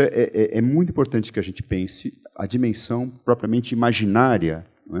 Portanto, é muito importante que a gente pense a dimensão propriamente imaginária,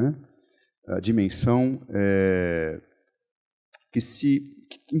 né? A dimensão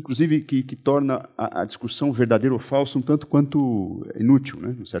inclusive, que torna a discussão verdadeiro ou falso um tanto quanto inútil, né?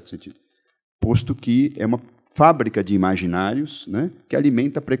 Num certo sentido. Posto que é uma fábrica de imaginários, né, que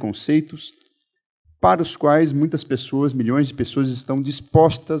alimenta preconceitos para os quais muitas pessoas, milhões de pessoas, estão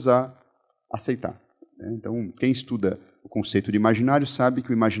dispostas a aceitar. Né? Então, quem estuda o conceito de imaginário sabe que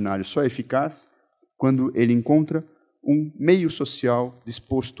o imaginário só é eficaz quando ele encontra um meio social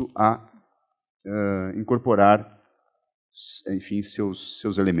disposto a incorporar, enfim,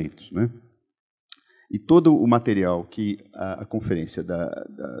 seus elementos. Né? E todo o material que a conferência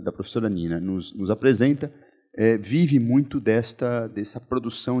da professora Nina nos apresenta vive muito dessa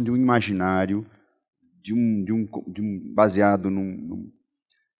produção de um imaginário, baseado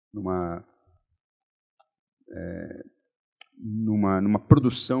numa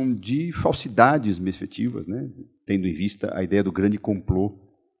produção de falsidades efetivas, né? Tendo em vista a ideia do grande complô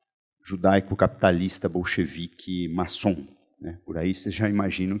judaico-capitalista, bolchevique, maçom. Né? Por aí vocês já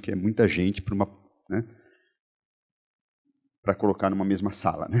imaginam que é muita gente para colocar numa mesma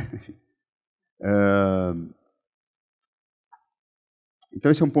sala. Né? Então,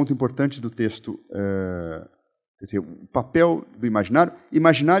 esse é um ponto importante do texto. Quer dizer, o papel do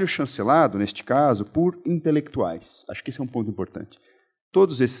imaginário chancelado, neste caso, por intelectuais. Acho que esse é um ponto importante.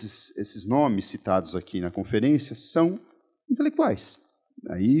 Todos esses nomes citados aqui na conferência são intelectuais.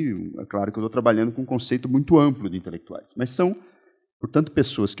 Aí, é claro que eu estou trabalhando com um conceito muito amplo de intelectuais, mas são, portanto,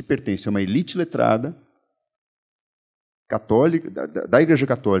 pessoas que pertencem a uma elite letrada católica, da Igreja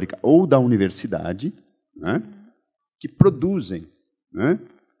Católica ou da universidade, né, que produzem, né,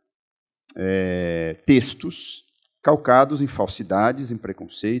 textos calcados em falsidades, em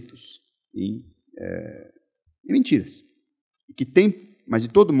preconceitos, em mentiras. Mas, de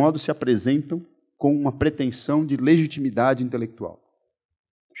todo modo, se apresentam com uma pretensão de legitimidade intelectual.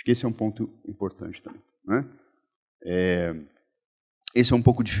 Acho que esse é um ponto importante também. Né? Esse é um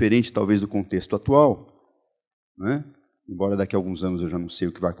pouco diferente, talvez, do contexto atual, né? Embora daqui a alguns anos eu já não sei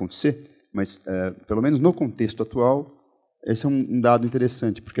o que vai acontecer, mas, pelo menos no contexto atual, esse é um dado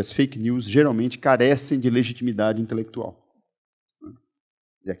interessante, porque as fake news geralmente carecem de legitimidade intelectual.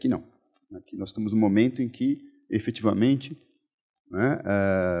 E aqui não. Aqui nós estamos num momento em que, efetivamente, né,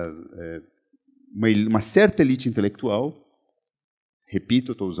 uma certa elite intelectual,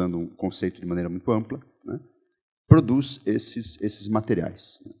 repito, eu estou usando um conceito de maneira muito ampla, né, produz esses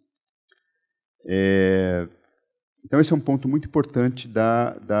materiais. Então, esse é um ponto muito importante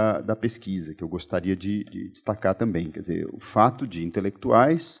da pesquisa, que eu gostaria de destacar também. Quer dizer, o fato de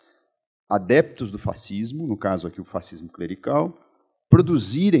intelectuais, adeptos do fascismo, no caso aqui o fascismo clerical,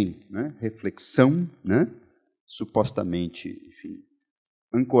 produzirem, né, reflexão, né, supostamente, enfim,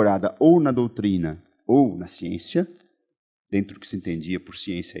 ancorada ou na doutrina ou na ciência, dentro do que se entendia por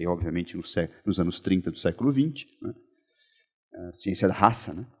ciência, aí, obviamente, nos anos 30 do século XX, né, a ciência da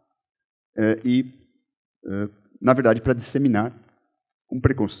raça, né, na verdade, para disseminar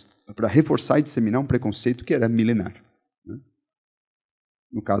para reforçar e disseminar um preconceito que era milenar. Né?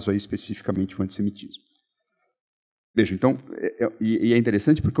 No caso aí, especificamente, o antissemitismo. Veja, então, é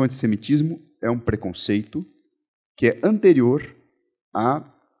interessante porque o antissemitismo é um preconceito que é anterior à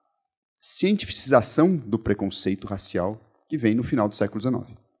cientificização do preconceito racial que vem no final do século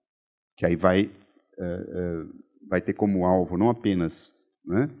XIX. Que aí vai ter como alvo não apenas,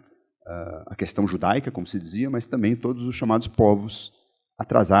 né, a questão judaica, como se dizia, mas também todos os chamados povos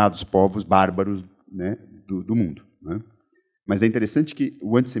atrasados, povos bárbaros, né, do mundo. Né? Mas é interessante que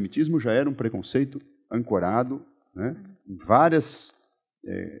o antissemitismo já era um preconceito ancorado, né, em várias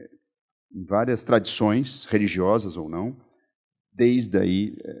tradições, religiosas ou não, desde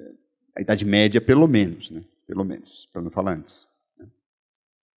aí, a Idade Média, pelo menos, para não falar antes. Né?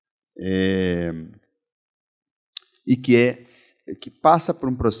 E que passa por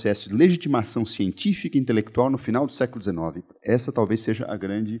um processo de legitimação científica e intelectual no final do século XIX. Essa talvez seja a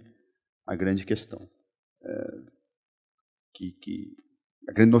grande questão.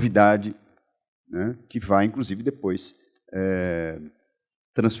 A grande novidade, né, que vai, inclusive, depois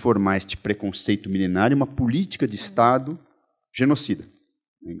transformar este preconceito milenário em uma política de Estado genocida,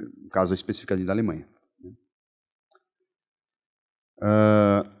 no caso especificamente da Alemanha.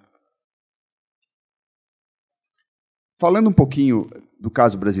 Falando um pouquinho do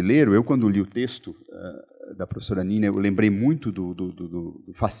caso brasileiro, eu, quando li o texto da professora Nina, eu lembrei muito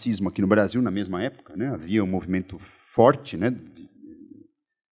do fascismo aqui no Brasil, na mesma época. Né? Havia um movimento forte, né,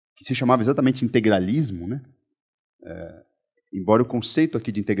 que se chamava exatamente integralismo. Né? Embora o conceito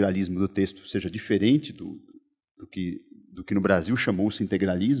aqui de integralismo do texto seja diferente do que no Brasil chamou-se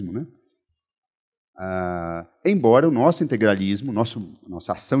integralismo, né? Embora o nosso integralismo,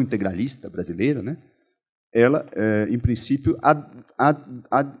 nossa ação integralista brasileira, né, ela, em princípio,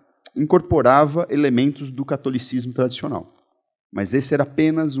 incorporava elementos do catolicismo tradicional. Mas esse era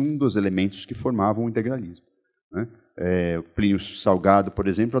apenas um dos elementos que formavam o integralismo. Né? Plínio Salgado, por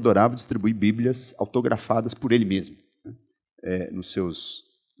exemplo, adorava distribuir bíblias autografadas por ele mesmo, né? Nos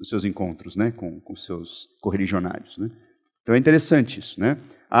seus encontros, né, com seus correligionários. Né? Então é interessante isso. Né?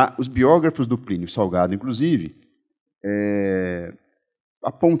 Os biógrafos do Plínio Salgado, inclusive,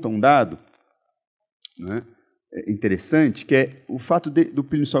 apontam um dado, né, interessante, que é o fato do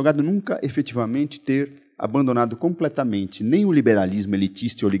Plínio Salgado nunca efetivamente ter abandonado completamente nem o liberalismo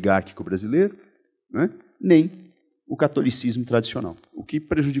elitista e oligárquico brasileiro, né, nem o catolicismo tradicional, o que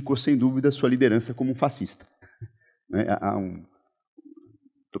prejudicou, sem dúvida, a sua liderança como um fascista. Né,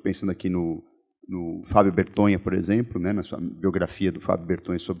 estou pensando aqui no Fábio Bertonha, por exemplo, né, na sua biografia do Fábio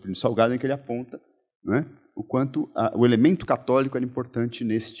Bertonha sobre Plínio Salgado, em que ele aponta, né, o quanto o elemento católico era importante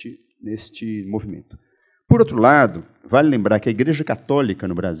neste movimento. Por outro lado, vale lembrar que a Igreja Católica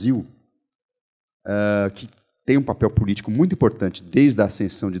no Brasil, que tem um papel político muito importante desde a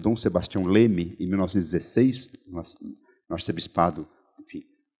ascensão de Dom Sebastião Leme, em 1916, no arcebispado, enfim,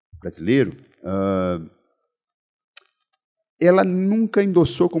 brasileiro, ela nunca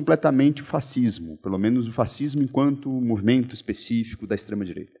endossou completamente o fascismo, pelo menos o fascismo enquanto movimento específico da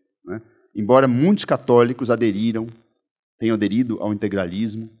extrema-direita. Né? Embora muitos católicos tenham aderido ao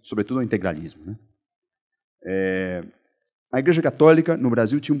integralismo, sobretudo ao integralismo. Né? A Igreja Católica, no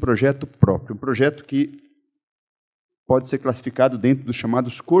Brasil, tinha um projeto próprio, um projeto que pode ser classificado dentro dos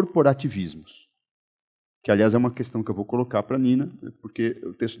chamados corporativismos, que, aliás, é uma questão que eu vou colocar para a Nina, porque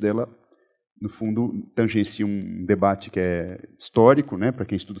o texto dela no fundo, tangencia um debate que é histórico, né, para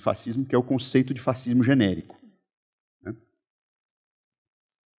quem estuda o fascismo, que é o conceito de fascismo genérico. Né?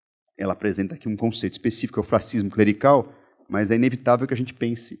 Ela apresenta aqui um conceito específico, é o fascismo clerical, mas é inevitável que a gente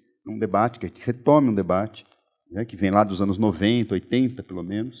pense num debate, que retome um debate, né, que vem lá dos anos 90, 80, pelo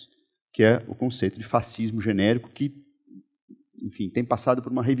menos, que é o conceito de fascismo genérico, que, enfim, tem passado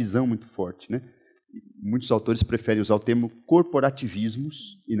por uma revisão muito forte. Né? Muitos autores preferem usar o termo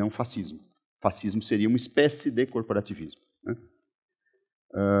corporativismos e não fascismo. Fascismo seria uma espécie de corporativismo. Né?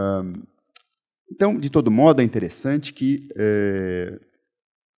 Então, de todo modo, é interessante que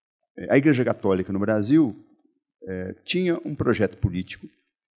a Igreja Católica no Brasil tinha um projeto político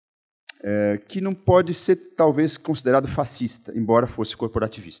que não pode ser, talvez, considerado fascista, embora fosse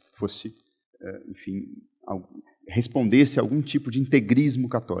corporativista, fosse, enfim, respondesse a algum tipo de integrismo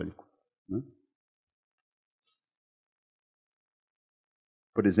católico. Né?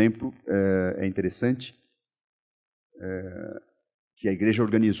 Por exemplo, é interessante que a Igreja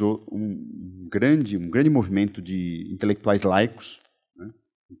organizou um grande movimento de intelectuais laicos, né,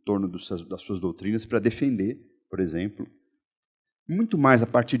 em torno das suas doutrinas, para defender, por exemplo, muito mais a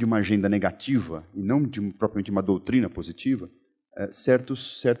partir de uma agenda negativa, e não propriamente uma doutrina positiva,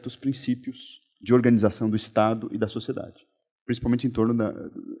 certos princípios de organização do Estado e da sociedade, principalmente em torno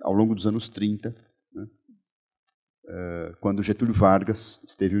ao longo dos anos 30, né, quando Getúlio Vargas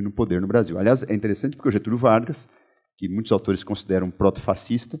esteve no poder no Brasil. Aliás, é interessante porque o Getúlio Vargas, que muitos autores consideram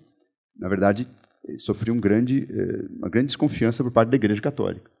proto-fascista, na verdade, sofreu uma grande desconfiança por parte da Igreja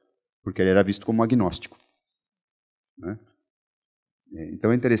Católica, porque ele era visto como agnóstico. Né?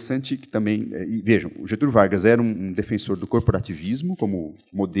 Então é interessante que também... E vejam, o Getúlio Vargas era um defensor do corporativismo como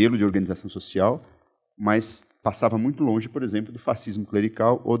modelo de organização social, mas passava muito longe, por exemplo, do fascismo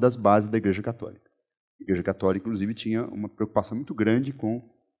clerical ou das bases da Igreja Católica. A Igreja Católica, inclusive, tinha uma preocupação muito grande com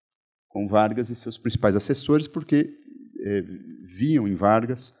Vargas e seus principais assessores, porque viam em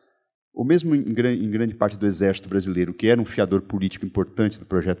Vargas, ou mesmo em grande parte do exército brasileiro, que era um fiador político importante do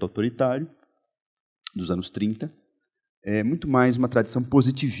projeto autoritário dos anos 30, muito mais uma tradição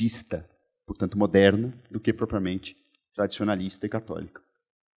positivista, portanto moderna, do que propriamente tradicionalista e católica.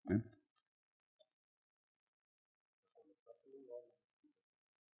 Né?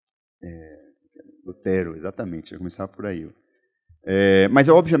 Lutero, exatamente, já começava por aí. Mas,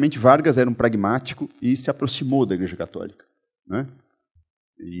 obviamente, Vargas era um pragmático e se aproximou da Igreja Católica. Né?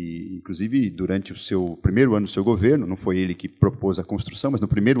 E, inclusive, durante o seu primeiro ano do seu governo, não foi ele que propôs a construção, mas no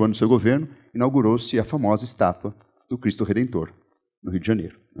primeiro ano do seu governo, inaugurou-se a famosa estátua do Cristo Redentor, no Rio de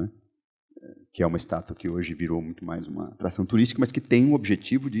Janeiro. Né? Que é uma estátua que hoje virou muito mais uma atração turística, mas que tem o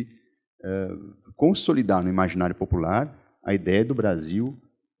objetivo de consolidar no imaginário popular a ideia do Brasil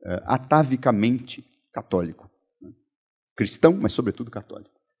atavicamente católico. Né? Cristão, mas sobretudo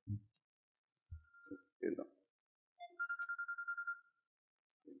católico. Perdão.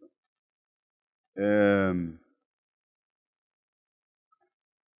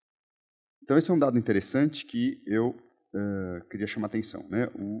 Então, esse é um dado interessante que eu queria chamar a atenção. Né?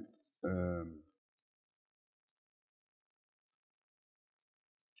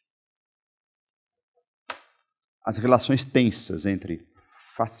 As relações tensas entre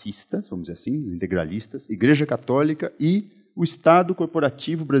fascistas, vamos dizer assim, integralistas, Igreja Católica e o Estado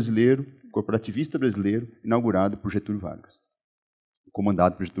corporativista brasileiro, inaugurado por Getúlio Vargas,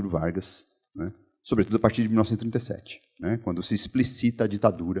 comandado por Getúlio Vargas, né, sobretudo a partir de 1937, né, quando se explicita a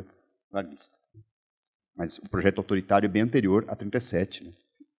ditadura varguista. Mas o projeto autoritário é bem anterior a 1937. Né.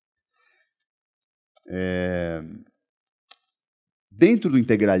 Dentro do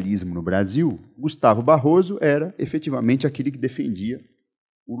integralismo no Brasil, Gustavo Barroso era efetivamente aquele que defendia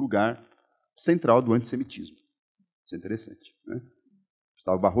o lugar central do antissemitismo. Isso é interessante. Né?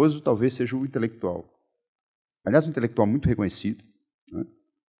 Gustavo Barroso talvez seja um intelectual. Aliás, um intelectual muito reconhecido. Né?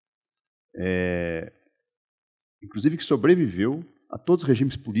 Inclusive que sobreviveu a todos os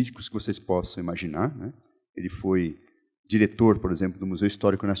regimes políticos que vocês possam imaginar. Né? Ele foi diretor, por exemplo, do Museu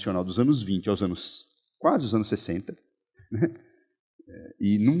Histórico Nacional dos anos 20 quase os anos 60. Né?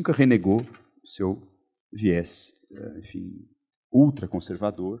 E nunca renegou o seu viés, enfim,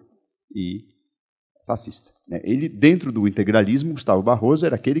 ultraconservador e fascista. Ele, dentro do integralismo, Gustavo Barroso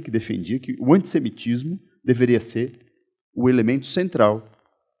era aquele que defendia que o antissemitismo deveria ser o elemento central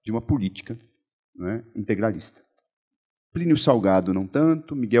de uma política, né, integralista. Plínio Salgado não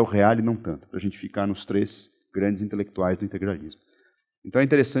tanto, Miguel Reale não tanto, para a gente ficar nos três grandes intelectuais do integralismo. Então é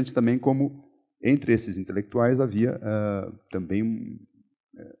interessante também como entre esses intelectuais havia também,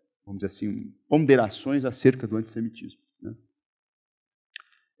 vamos dizer assim, ponderações acerca do antissemitismo. Né?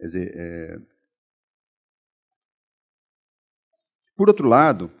 Quer dizer, por outro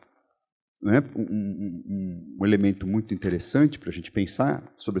lado, né, um elemento muito interessante para a gente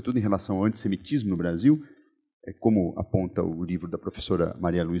pensar, sobretudo em relação ao antissemitismo no Brasil, como aponta o livro da professora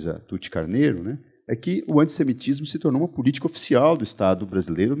Maria Luísa Tucci Carneiro, né, é que o antissemitismo se tornou uma política oficial do Estado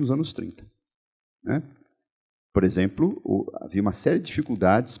brasileiro nos anos 30. Né? Por exemplo, havia uma série de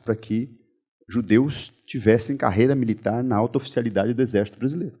dificuldades para que judeus tivessem carreira militar na alta oficialidade do Exército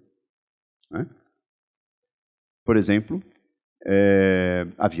brasileiro. Né? Por exemplo,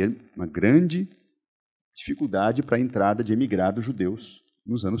 havia uma grande dificuldade para a entrada de emigrados judeus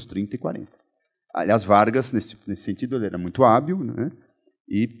nos anos 30 e 40. Aliás, Vargas, nesse sentido, ele era muito hábil, né?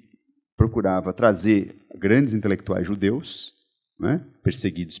 E procurava trazer grandes intelectuais judeus, né,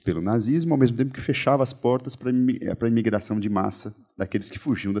 perseguidos pelo nazismo, ao mesmo tempo que fechava as portas para a imigração de massa daqueles que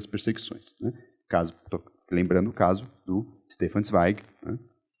fugiam das perseguições. Né? Lembrando o caso do Stefan Zweig, né,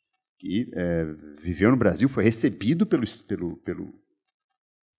 que viveu no Brasil, foi recebido pelo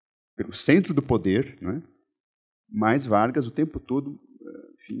centro do poder, né, mas Vargas, o tempo todo,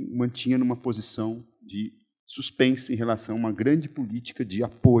 enfim, mantinha numa posição de suspense em relação a uma grande política de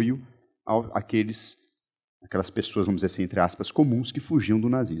apoio aquelas pessoas, vamos dizer assim, entre aspas, comuns que fugiam do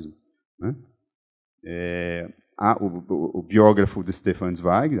nazismo. Né? O biógrafo de Stefan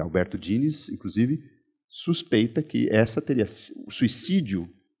Zweig, Alberto Dines, inclusive, suspeita que o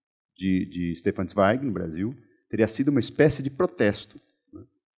suicídio de Stefan Zweig no Brasil teria sido uma espécie de protesto, né?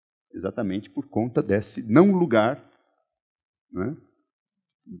 Exatamente por conta desse não lugar, né,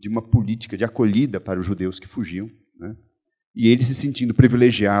 de uma política de acolhida para os judeus que fugiam, né? E ele se sentindo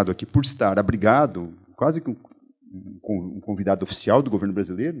privilegiado aqui por estar abrigado, quase que um convidado oficial do governo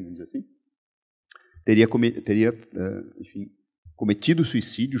brasileiro, vamos dizer assim, teria enfim, cometido o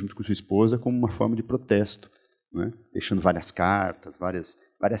suicídio junto com sua esposa como uma forma de protesto, né? Deixando várias cartas,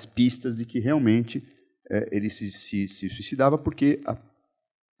 várias pistas de que realmente ele se suicidava porque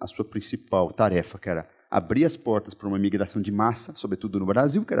a sua principal tarefa, que era abrir as portas para uma imigração de massa, sobretudo no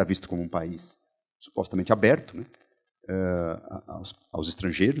Brasil, que era visto como um país supostamente aberto, né, aos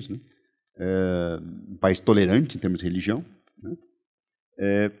estrangeiros, né, um país tolerante em termos de religião, né,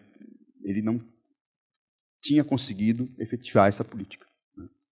 ele não tinha conseguido efetivar essa política. Né.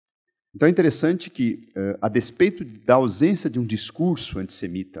 Então é interessante que, a despeito da ausência de um discurso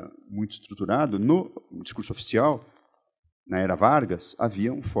antissemita muito estruturado, no discurso oficial, na era Vargas,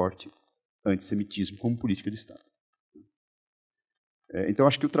 havia um forte antissemitismo como política de Estado. Então,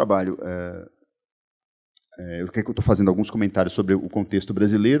 acho que o trabalho... eu estou fazendo alguns comentários sobre o contexto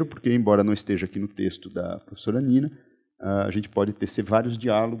brasileiro, porque, embora não esteja aqui no texto da professora Nina, a gente pode tecer vários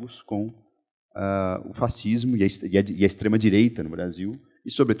diálogos com o fascismo e a extrema-direita no Brasil, e,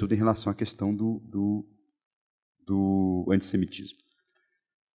 sobretudo, em relação à questão do antissemitismo.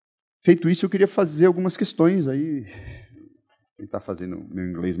 Feito isso, eu queria fazer algumas questões aí, tentar fazer no meu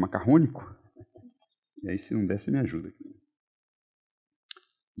inglês macarrônico, e aí, se não der, você me ajuda aqui.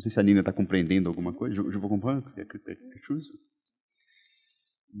 Não sei se a Nina está compreendendo alguma coisa. Je vous comprends quelque chose?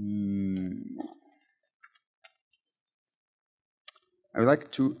 I would like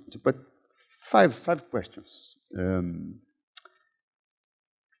to put five questions.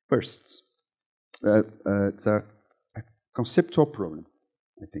 First, it's a conceptual problem,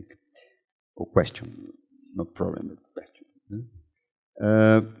 I think, or question, not problem, but question.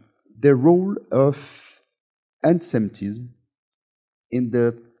 The role of antisemitism in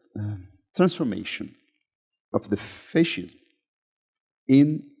the transformation of the fascism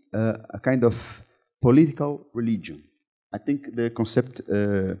in a kind of political religion. I think the concept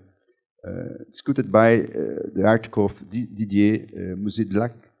discussed by the article of Didier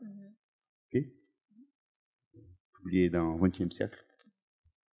Musidlac, okay, publié dans le XXe siècle.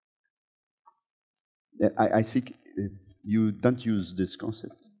 I think you don't use this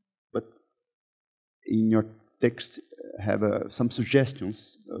concept, but in your text have some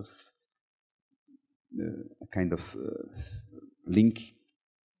suggestions of a kind of link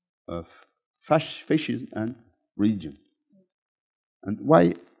of fascism and religion. And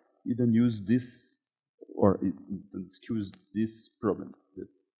why you don't use this, or don't excuse this problem, the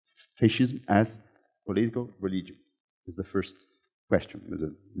fascism as political religion? Is the first question,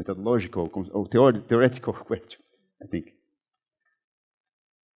 the methodological or theoretical question, I think.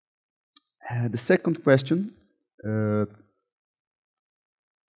 The second question,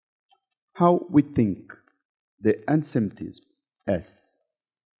 how we think the antisemitism as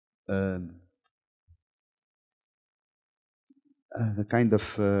a kind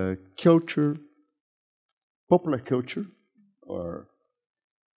of culture, popular culture, or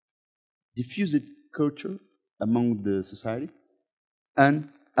diffused culture among the society, and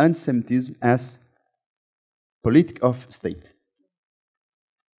antisemitism as politic of state.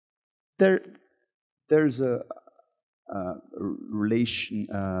 there's a relation,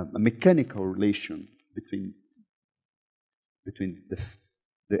 a mechanical relation between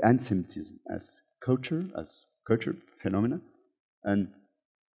the anti-Semitism as culture phenomena, and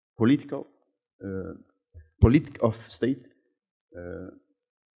political of state.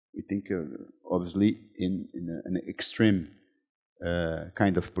 We think obviously in an extreme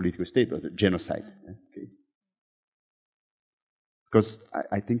kind of political state, or genocide. Okay. Because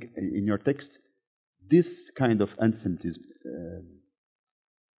I think in your text, this kind of anti-Semitism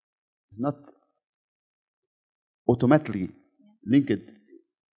is not automatically linked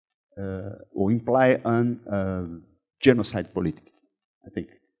or imply on genocide politic. I think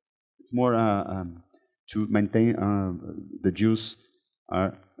it's more to maintain the Jews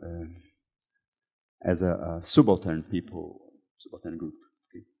are as a subaltern people, subaltern group.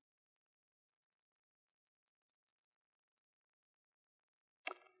 Okay.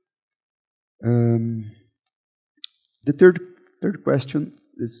 The third question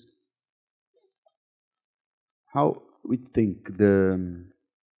is how we think the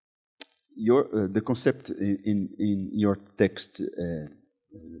concept in your text,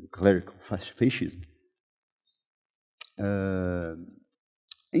 clerical fascism,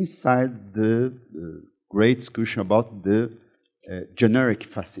 inside the great discussion about the generic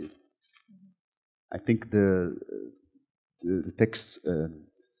fascism. I think the text,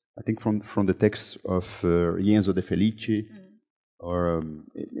 I think from the text of Rienzo De Felice or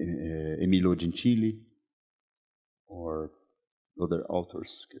Emilio Gentili or other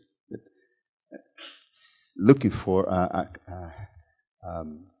authors, that looking for a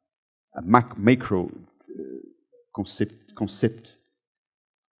macro concept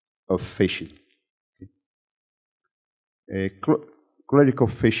of fascism. Okay. Clerical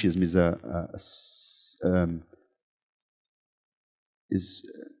fascism is a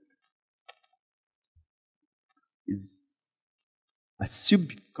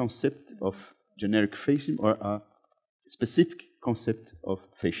sub-concept of generic fascism or a specific concept of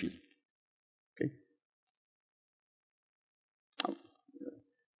fascism. Okay.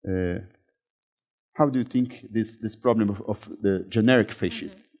 How do you think this problem of the generic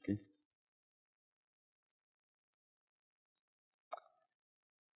fascism? Okay.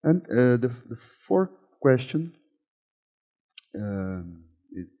 And the fourth question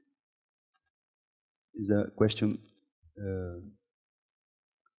is a question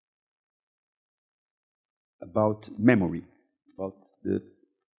about memory, about a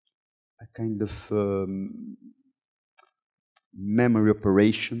kind of memory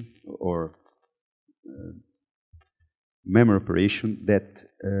operation or memory operation that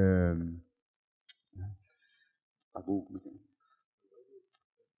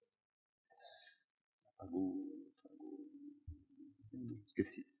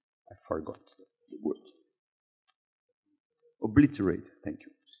I forgot the word. Obliterate, thank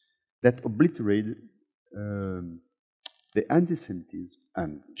you. That obliterated the anti-Semitism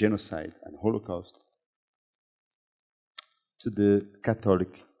and genocide and Holocaust to the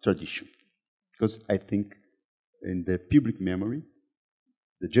Catholic tradition. Because I think in the public memory,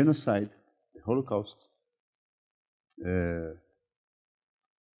 the genocide, the Holocaust,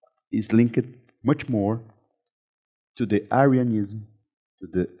 is linked much more to the Aryanism, to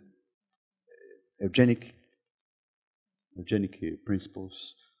the eugenic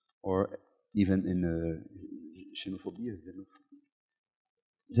principles, or even in xenophobia.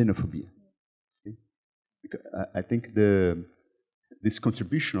 Okay? Because I think this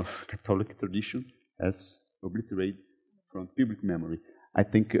contribution of Catholic tradition has obliterated from public memory. I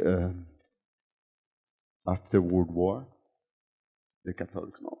think after World War, the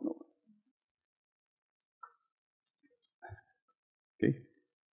Catholics no. Okay,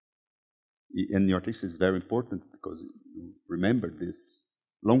 and your text is very important because you remember this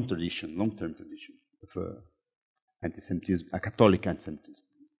long-term tradition of anti-Semitism, a Catholic anti-Semitism.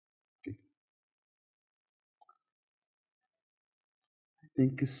 Okay, I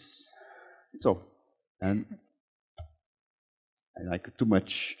think it's all, and I like it too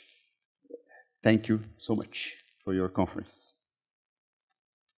much. Thank you so much for your conference.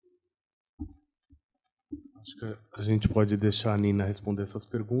 Acho que a gente pode deixar a Nina responder essas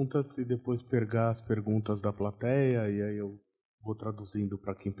perguntas e depois pegar as perguntas da plateia e aí eu vou traduzindo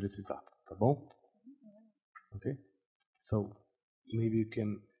para quem precisar, tá bom? Okay? So maybe you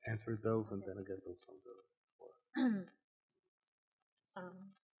can answer those and then I get those from the floor.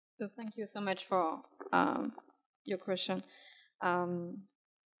 So thank you so much for your question.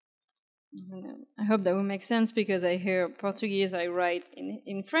 I hope that will make sense, because I hear Portuguese, I write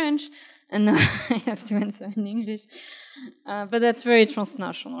in French, and now I have to answer in English. But that's very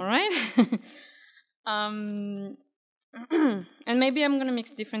transnational, right? And maybe I'm going to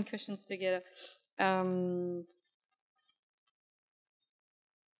mix different questions together.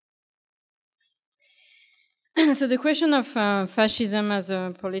 So the question of fascism as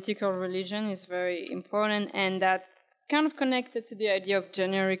a political religion is very important, and that kind of connected to the idea of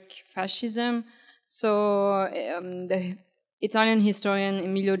generic fascism. So the Italian historian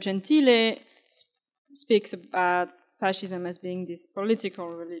Emilio Gentile speaks about fascism as being this political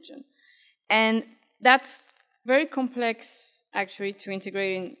religion. And that's very complex, actually, to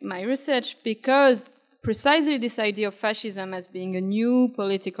integrate in my research, because precisely this idea of fascism as being a new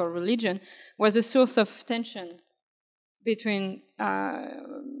political religion was a source of tension between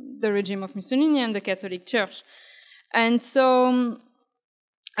the regime of Mussolini and the Catholic Church. And so,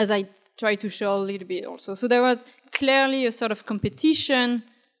 as I try to show a little bit also, so there was clearly a sort of competition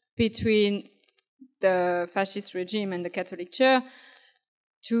between the fascist regime and the Catholic Church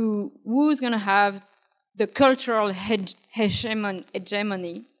to who's going to have the cultural hegemony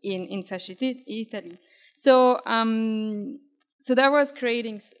in fascist Italy. So, so that was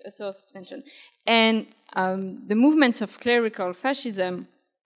creating a source of tension. And the movements of clerical fascism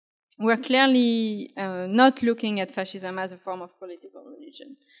were clearly not looking at fascism as a form of political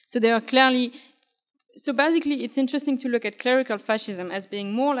religion. So they are clearly, so basically it's interesting to look at clerical fascism as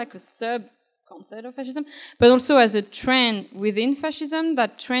being more like a sub-concept of fascism, but also as a trend within fascism,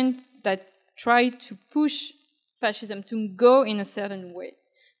 that trend that tried to push fascism to go in a certain way.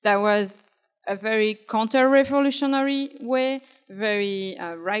 That was a very counter-revolutionary way, very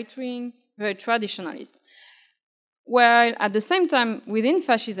right-wing, very traditionalist. While at the same time, within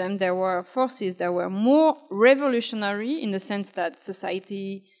fascism, there were forces that were more revolutionary in the sense that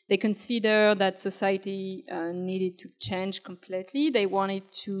society, they considered that society needed to change completely. They wanted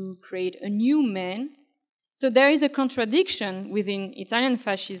to create a new man. So there is a contradiction within Italian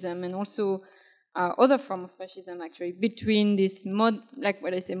fascism and also other form of fascism, actually, between this, like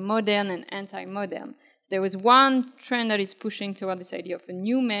what I say, modern and anti-modern. So there was one trend that is pushing toward this idea of a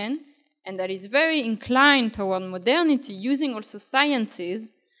new man, and that is very inclined toward modernity, using also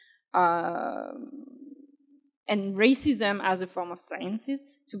sciences and racism as a form of sciences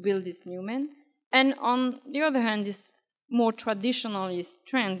to build this new man. And on the other hand, this more traditionalist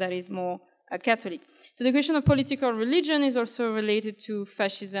trend that is more Catholic. So the question of political religion is also related to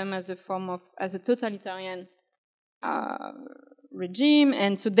fascism as a form of, as a totalitarian regime.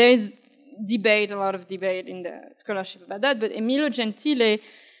 And so there is debate, a lot of debate in the scholarship about that. But Emilio Gentile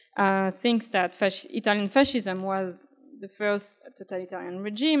thinks that Italian fascism was the first totalitarian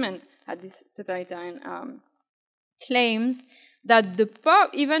regime and had this totalitarian claims that the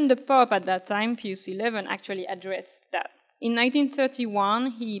Pope, even the Pope at that time, Pius XI, actually addressed that. In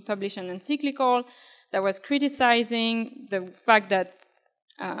 1931, he published an encyclical that was criticizing the fact that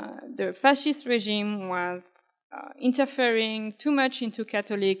the fascist regime was interfering too much into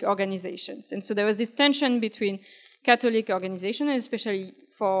Catholic organizations. And so there was this tension between Catholic organizations, especially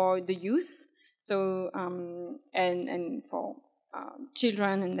for the youth, so and for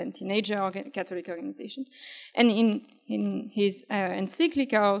children and then teenager Catholic organizations. And in his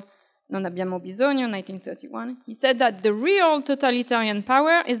encyclical Non abbiamo bisogno, 1931, he said that the real totalitarian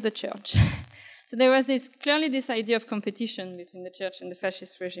power is the church. So there was clearly this idea of competition between the church and the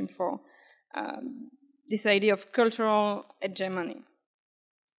fascist regime for this idea of cultural hegemony.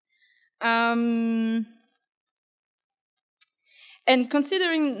 And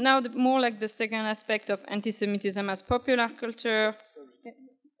considering now more like the second aspect of anti-Semitism as popular culture.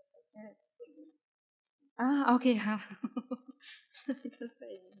 Ah, ok.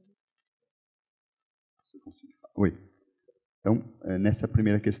 Oi. Então, nessa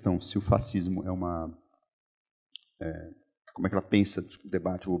primeira questão, se o fascismo é uma... como é que ela pensa o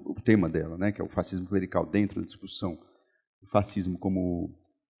debate, o tema dela, né, que é o fascismo clerical, dentro da discussão, o fascismo como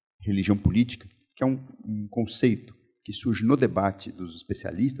religião política, que é um conceito que surge no debate dos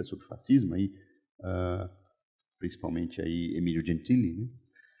especialistas sobre fascismo, aí, principalmente aí Emilio Gentile, né?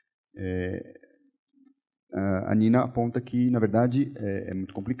 A Nina aponta que, na verdade, é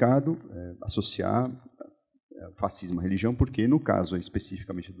muito complicado associar o fascismo à religião, porque, no caso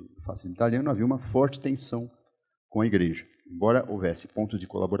especificamente do fascismo italiano, havia uma forte tensão com a Igreja. Embora houvesse pontos de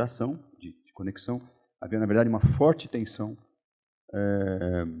colaboração, de conexão, havia, na verdade, uma forte tensão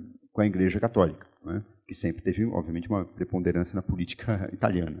com a Igreja Católica, né? Que sempre teve, obviamente, uma preponderância na política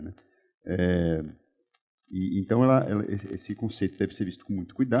italiana, né? Então, esse conceito deve ser visto com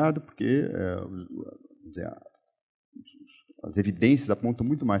muito cuidado, porque as evidências apontam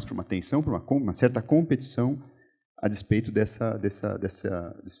muito mais para uma tensão, para uma certa competição a despeito dessa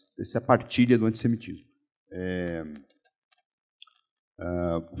partilha do antissemitismo.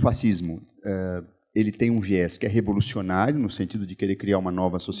 O fascismo ele tem um viés que é revolucionário, no sentido de querer criar uma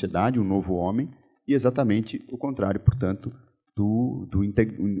nova sociedade, um novo homem, e exatamente o contrário, portanto, do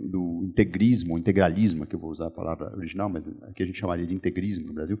integrismo, integralismo, que eu vou usar a palavra original, mas aqui a gente chamaria de integrismo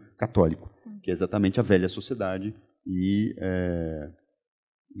no Brasil, católico, que é exatamente a velha sociedade e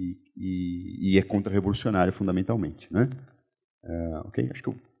é contra-revolucionário fundamentalmente, né? Ok? Acho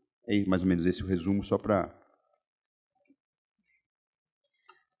que é mais ou menos esse o resumo, só para...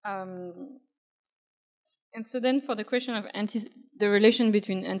 And so then for the question of the relation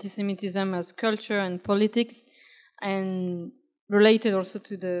between anti-Semitism as culture and politics, and related also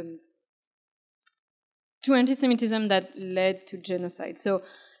to anti-Semitism that led to genocide. So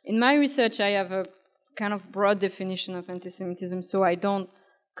in my research, I have a kind of broad definition of anti-Semitism, so I don't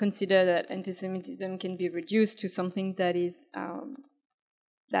consider that anti-Semitism can be reduced to something that is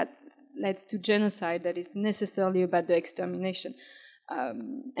that leads to genocide, that is necessarily about the extermination.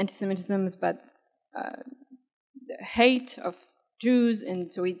 Anti-Semitism is about the hate of Jews,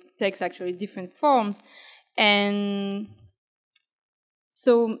 and so it takes actually different forms. And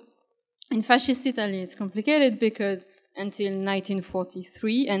so in fascist Italy, it's complicated because until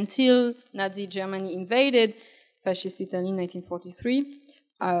 1943, until Nazi Germany invaded fascist Italy in 1943,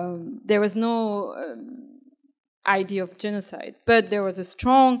 there was no idea of genocide, but there was a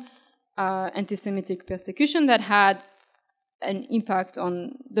strong anti-Semitic persecution that had an impact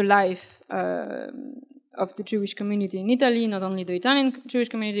on the life of the Jewish community in Italy, not only the Italian Jewish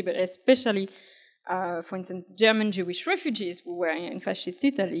community, but especially, for instance, German Jewish refugees who were in fascist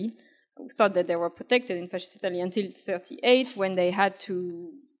Italy, who thought that they were protected in fascist Italy until 1938, when they had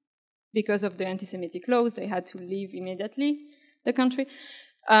to, because of the anti-Semitic laws, they had to leave immediately the country.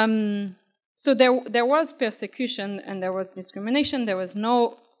 So there was persecution and there was discrimination. There was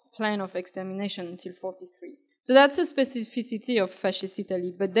no plan of extermination until 1943. So that's a specificity of fascist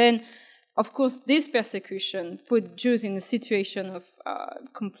Italy. But then, of course, this persecution put Jews in a situation of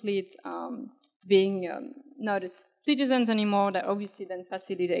complete being not as citizens anymore, that obviously then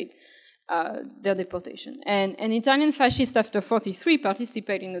facilitate their deportation. And Italian fascists after 1943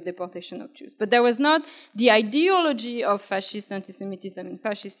 participated in the deportation of Jews. But there was not, the ideology of fascist anti-Semitism in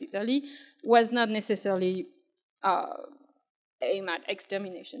fascist Italy was not necessarily aimed at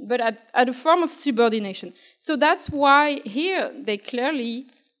extermination, but at a form of subordination. So that's why here they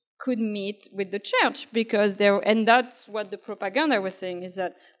clearly could meet with the church, because and that's what the propaganda was saying, is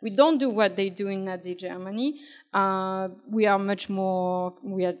that we don't do what they do in Nazi Germany. We are much more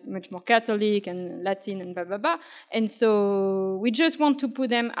Catholic and Latin and blah blah blah, and so we just want to put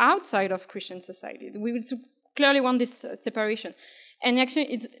them outside of Christian society. We would clearly want this separation, and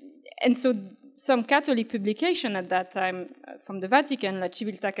actually so some Catholic publication at that time from the Vatican, La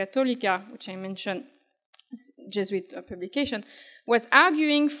Civiltà Cattolica, which I mentioned, Jesuit publication, was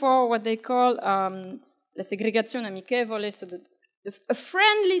arguing for what they call la segregazione amichevole, so a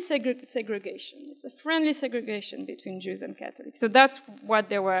friendly segregation. It's a friendly segregation between Jews and Catholics. So that's what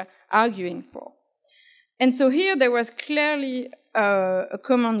they were arguing for. And so here there was clearly a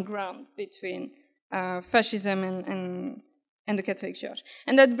common ground between fascism and the Catholic Church.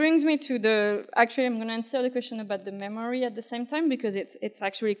 And that brings me to actually I'm going to answer the question about the memory at the same time, because it's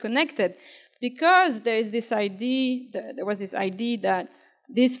actually connected. Because there was this idea that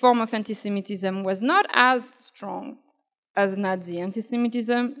this form of anti-Semitism was not as strong as Nazi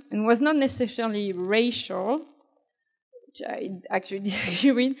anti-Semitism, and was not necessarily racial, which I actually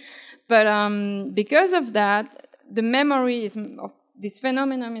disagree with, but because of that, the memory of this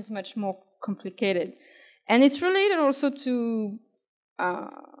phenomenon is much more complicated. And it's related also to,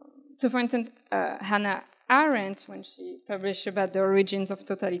 so for instance, Hannah Arendt, when she published about the origins of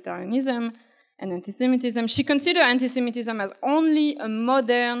totalitarianism and anti-Semitism, she considered anti-Semitism as only a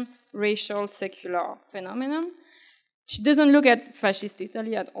modern racial secular phenomenon. She doesn't look at fascist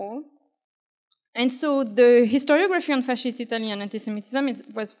Italy at all. And so the historiography on fascist Italy and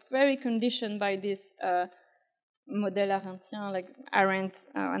anti-Semitism was very conditioned by this modèle arendtien, like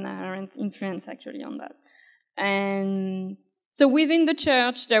Hannah Arendt influence actually on that. And so within the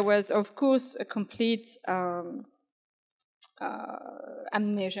church, there was, of course, a complete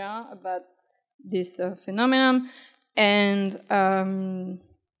amnesia about this phenomenon. And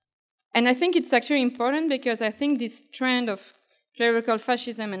I think it's actually important, because I think this trend of clerical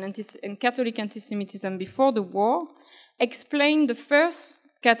fascism and Catholic anti-Semitism before the war explained the first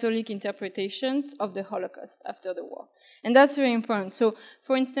Catholic interpretations of the Holocaust after the war. And that's very important. So,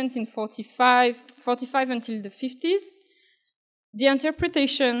 for instance, in 45 until the 50s, the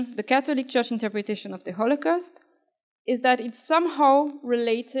interpretation, the Catholic Church interpretation of the Holocaust, is that it's somehow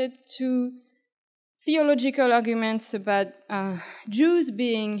related to theological arguments about Jews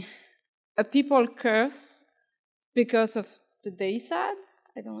being a people curse because of the deicide.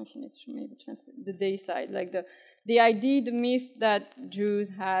 I don't know if you need to maybe translate the deicide, like the idea, the myth that Jews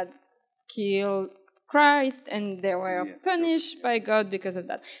had killed Christ and they were punished by God because of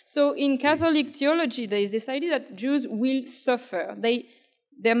that. So in Catholic theology, there is this idea that Jews will suffer.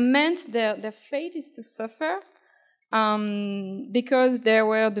 They're meant, their fate is to suffer because they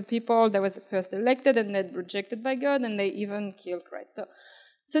were the people that was first elected and then rejected by God, and they even killed Christ.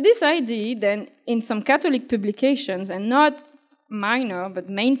 So this idea then in some Catholic publications, and not minor but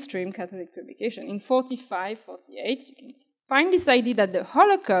mainstream Catholic publication, in 45, 48, you can find this idea that the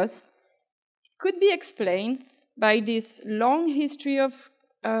Holocaust could be explained by this long history of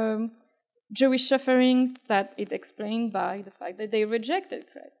Jewish sufferings that it explained by the fact that they rejected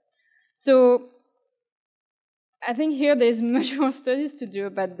Christ. So I think here there's much more studies to do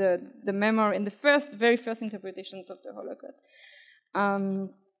about the memory in the very first interpretations of the Holocaust.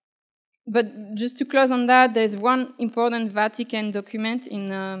 But just to close on that, there's one important Vatican document in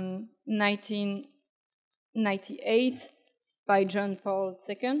 1998 by John Paul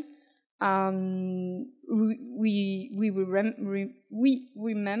II. We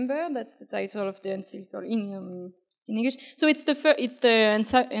remember, that's the title of the encyclical in English. So it's the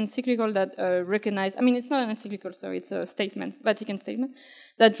encyclical that recognized, I mean, it's not an encyclical, sorry, it's a statement, Vatican statement,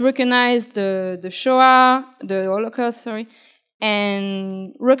 that recognized the Shoah, the Holocaust, sorry,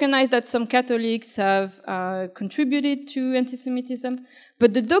 and recognized that some Catholics have contributed to anti-Semitism.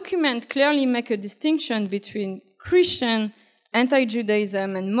 But the document clearly makes a distinction between Christian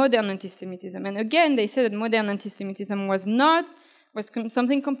anti-Judaism and modern anti-Semitism. And again, they said that modern anti-Semitism was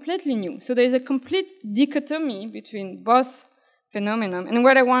something completely new. So there's a complete dichotomy between both phenomena. And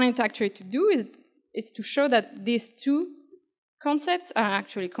what I wanted actually to do is to show that these two concepts are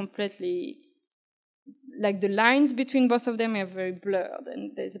actually completely, like the lines between both of them are very blurred,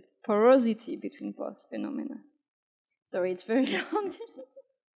 and there's a porosity between both phenomena. Sorry, it's very long.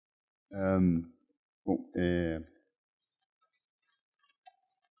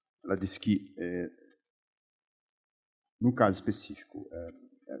 Ela disse que, no caso específico,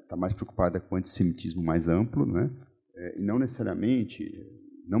 está mais preocupada com o antissemitismo mais amplo, né? E não necessariamente,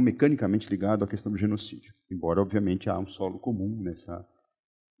 não mecanicamente ligado à questão do genocídio, embora, obviamente, há um solo comum nesse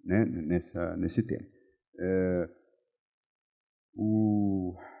tema.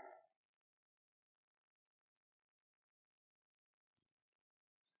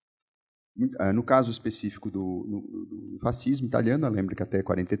 No caso específico do fascismo italiano, lembra que até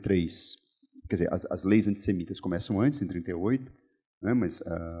 43, quer dizer, as leis antissemitas começam antes, em 38, né, mas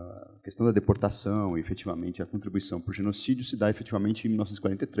a questão da deportação e, efetivamente, a contribuição para o genocídio se dá, efetivamente, em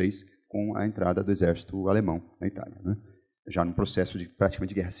 1943, com a entrada do exército alemão na Itália, né, já num processo de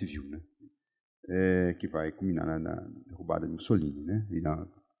praticamente guerra civil, né, que vai culminar na derrubada de Mussolini, né, e na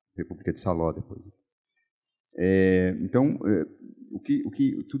República de Saló depois. Então, o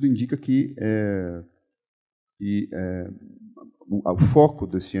que tudo indica que o foco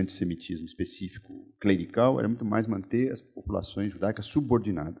desse antissemitismo específico clerical era muito mais manter as populações judaicas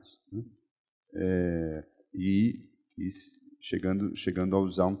subordinadas, né? E chegando a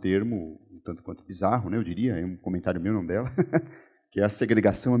usar um termo um tanto quanto bizarro, né, eu diria, é um comentário meu, não dela, que é a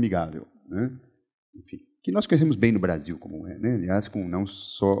segregação amigável, né? Enfim, que nós conhecemos bem no Brasil como é, né? Aliás,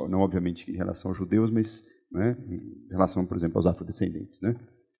 não obviamente em relação aos judeus, mas, né, em relação, por exemplo, aos afrodescendentes, né?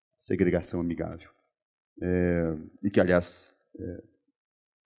 Segregação amigável. E que, aliás,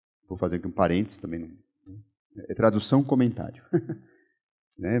 vou fazer aqui um parênteses também, é tradução comentário.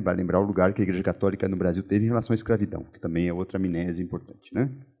 Né? Vai lembrar o lugar que a Igreja Católica no Brasil teve em relação à escravidão, que também é outra amnésia importante, né?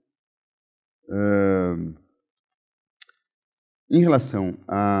 Em relação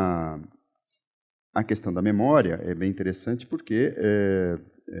à questão da memória, é bem interessante porque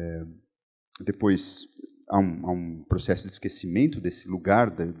depois há um processo de esquecimento desse lugar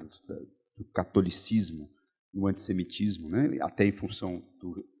do catolicismo no antissemitismo, né? Até em função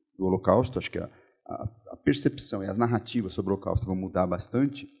do Holocausto. Acho que a percepção e as narrativas sobre o Holocausto vão mudar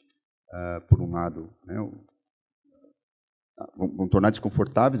bastante, por um lado, né, vão tornar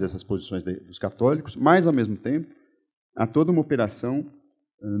desconfortáveis essas posições dos católicos, mas, ao mesmo tempo, há toda uma operação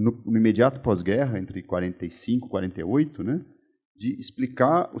no imediato pós-guerra, entre 45 e 48, né, de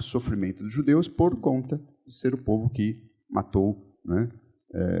explicar o sofrimento dos judeus por conta de ser o povo que matou, né,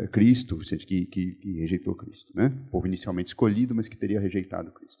 Cristo, que rejeitou Cristo, né? O povo inicialmente escolhido, mas que teria rejeitado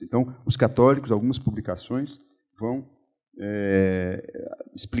Cristo. Então, os católicos, algumas publicações vão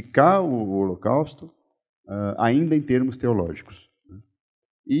explicar o Holocausto ainda em termos teológicos.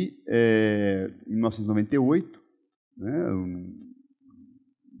 E, em 1998, né,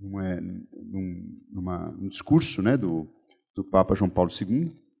 num discurso, né, do Papa João Paulo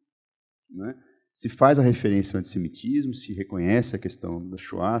II, né, se faz a referência ao antissemitismo, se reconhece a questão da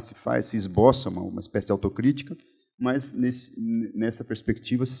Shoah, se esboça uma espécie de autocrítica, mas nessa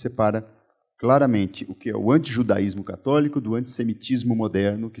perspectiva se separa claramente o que é o antijudaísmo católico do antissemitismo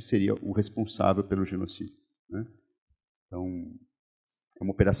moderno, que seria o responsável pelo genocídio, né? Então, é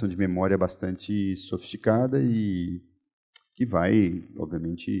uma operação de memória bastante sofisticada e que vai,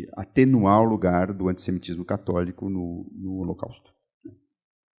 obviamente, atenuar o lugar do antissemitismo católico no Holocausto.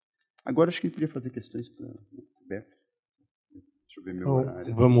 Agora acho que a gente podia fazer questões para o Roberto. Deixa eu ver meu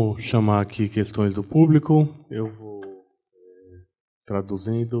horário. Vamos chamar aqui questões do público. Eu vou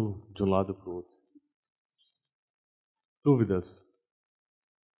traduzindo de um lado para o outro. Dúvidas?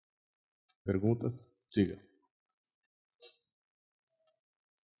 Perguntas? Diga.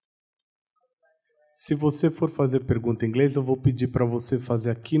 Se você for fazer pergunta em inglês, eu vou pedir para você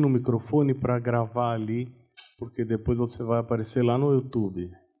fazer aqui no microfone para gravar ali, porque depois você vai aparecer lá no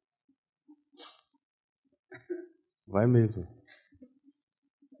YouTube. Vai mesmo.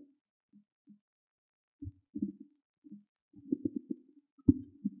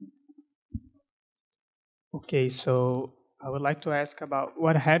 Okay, so I would like to ask about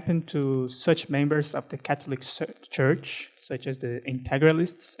what happened to such members of the Catholic Church, such as the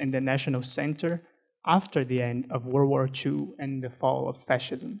Integralists and the National Center, after the end of World War II and the fall of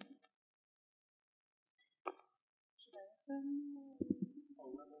fascism.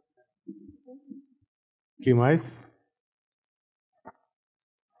 Quem mais?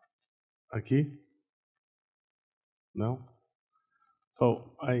 Aqui? No?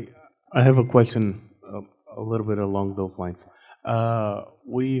 So I have a question a little bit along those lines.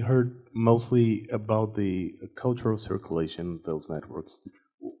 We heard mostly about the cultural circulation of those networks.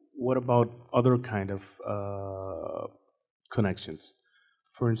 What about other kind of connections?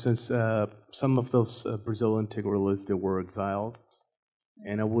 For instance, some of those Brazilian integralists that were exiled,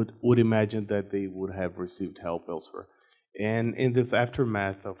 and I would imagine that they would have received help elsewhere. And in this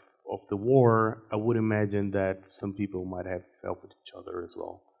aftermath of the war, I would imagine that some people might have helped each other as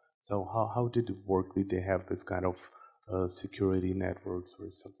well. So how did it work? Did they have this kind of security networks or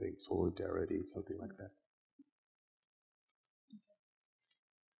something, solidarity, something like that?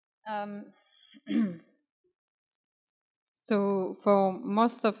 So for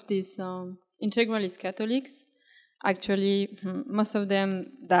most of these integralist Catholics, actually most of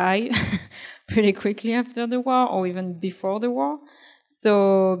them die pretty quickly after the war or even before the war.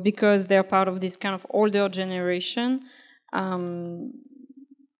 So because they're part of this kind of older generation,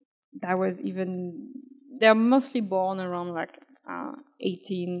 they're mostly born around like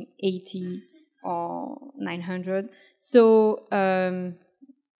 1880 or 900. So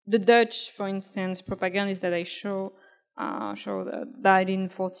the Dutch, for instance, propagandists that I show died in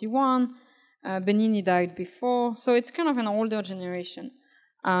 41. Benini died before. So it's kind of an older generation.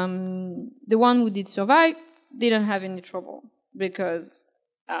 The one who did survive didn't have any trouble because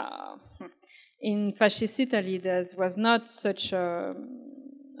in fascist Italy there was not such a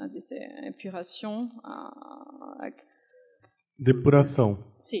épuration, like depuração.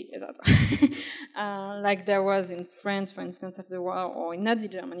 Sí, esatto. Like there was in France, for instance, after the war, or in Nazi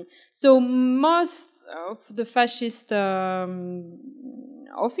Germany. So most of the fascist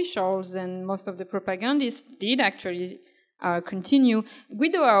officials and most of the propagandists did actually continue.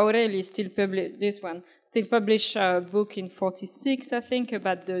 Guido Aureli still published a book in 46, I think,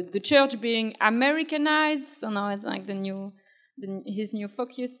 about the church being Americanized. So now it's like his new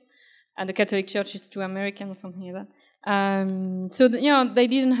focus, and the Catholic Church is too American or something like that. So they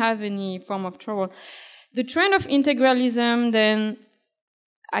didn't have any form of trouble. The trend of integralism then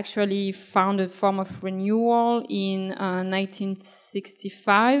actually found a form of renewal in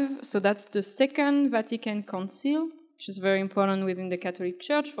 1965. So that's the Second Vatican Council, which is very important within the Catholic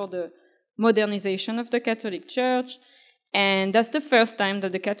Church for the modernization of the Catholic Church. And that's the first time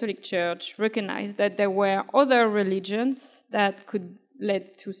that the Catholic Church recognized that there were other religions that could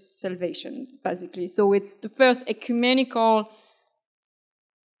lead to salvation, basically. So it's the first ecumenical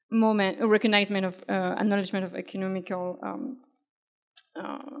moment, acknowledgement of ecumenical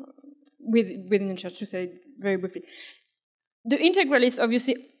within the church, to say it very briefly. The integralists,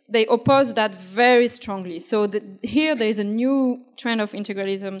 obviously, they oppose that very strongly. So here there is a new trend of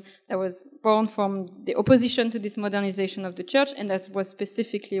integralism that was born from the opposition to this modernization of the church, and that was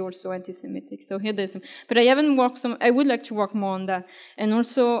specifically also anti-Semitic. So here there's some, but I haven't worked I would like to work more on that. And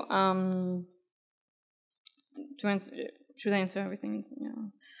also, should I answer everything? Yeah.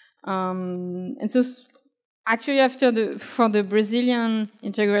 And so actually, for the Brazilian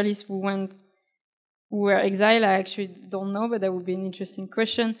integralists who were exiled, I actually don't know, but that would be an interesting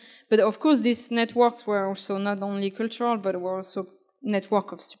question. But of course, these networks were also not only cultural, but were also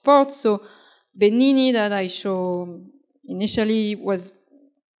network of support. So Benini, that I show initially,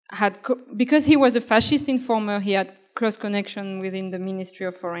 because he was a fascist informer, he had close connection within the Ministry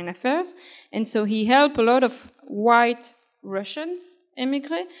of Foreign Affairs, and so he helped a lot of white Russians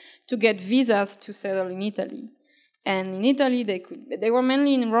emigre to get visas to settle in Italy. And in Italy, they were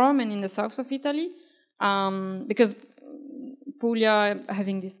mainly in Rome and in the south of Italy, because Puglia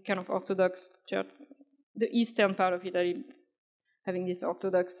having this kind of Orthodox church, the eastern part of Italy having this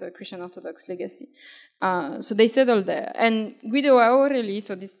Orthodox, Christian Orthodox legacy. So they settled there. And Guido Aureli,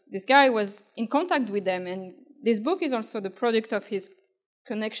 so this guy was in contact with them, and this book is also the product of his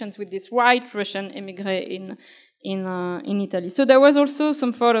connections with this white Russian emigre in Italy. So there was also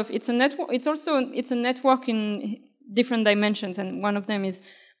some sort of, it's a network, it's a network in different dimensions, and one of them is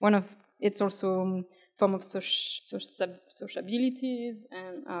it's also form of sociabilities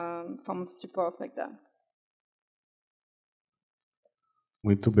and form of support like that.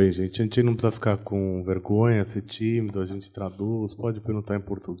 Muito bem, gente. A gente não precisa ficar com vergonha, ser tímido, a gente traduz, pode perguntar em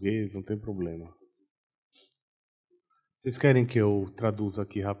português, não tem problema. Vocês querem que eu traduza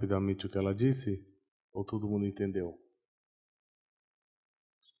aqui rapidamente o que ela disse? Ou todo mundo entendeu?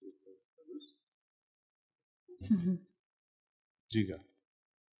 Diga.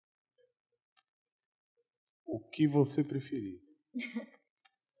 O que você preferir.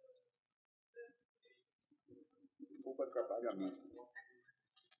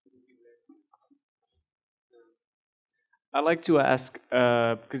 I'd like to ask,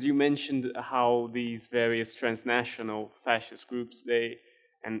 because you mentioned how these various transnational fascist groups,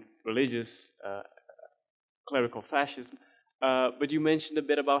 and religious clerical fascism, but you mentioned a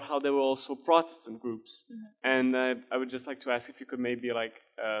bit about how there were also Protestant groups, and I would just like to ask if you could maybe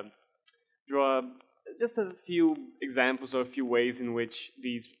draw just a few examples or a few ways in which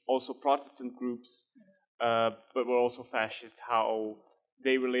these also Protestant groups, but were also fascist, how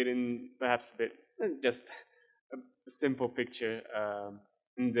they relate in perhaps a bit, just a simple picture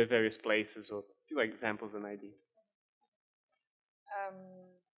in the various places, or a few examples and ideas.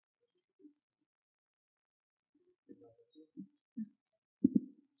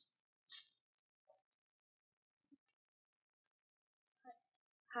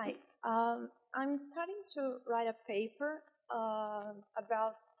 Hi, I'm starting to write a paper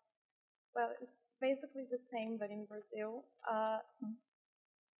about, well, it's basically the same, but in Brazil.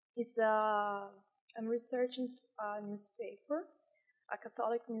 I'm researching a newspaper, a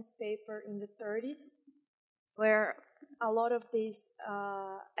Catholic newspaper in the 30s, where a lot of these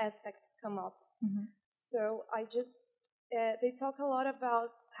aspects come up. So they talk a lot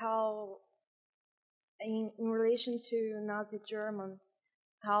about how, in relation to Nazi Germany,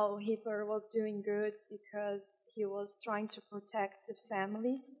 how Hitler was doing good because he was trying to protect the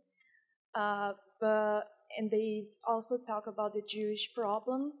families. And they also talk about the Jewish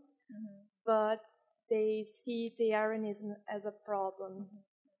problem, but they see the Arianism as a problem.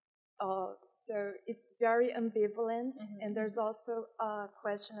 So it's very ambivalent, and there's also a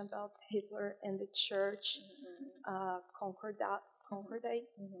question about Hitler and the church concordate.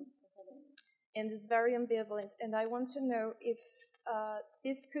 And it's very ambivalent, and I want to know if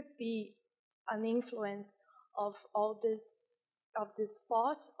this could be an influence of all this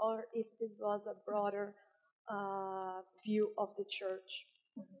thought, or if this was a broader view of the church.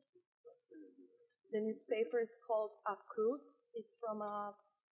 The newspaper is called A Cruz. It's from a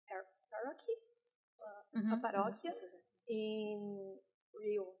paróquia in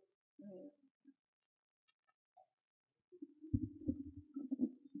Rio.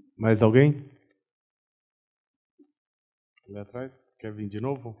 Mais alguém? Ali atrás? Quer vir de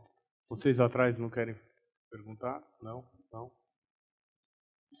novo? Vocês atrás não querem perguntar? Não? Não?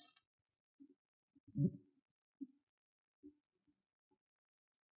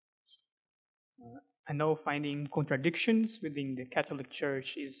 I know finding contradictions within the Catholic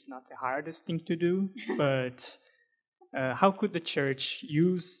Church is not the hardest thing to do, but how could the Church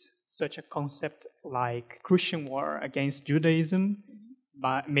use such a concept like Christian war against Judaism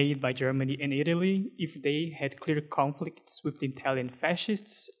made by Germany and Italy if they had clear conflicts with the Italian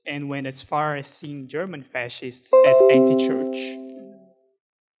fascists and went as far as seeing German fascists as anti-church?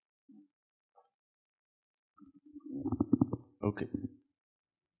 Okay.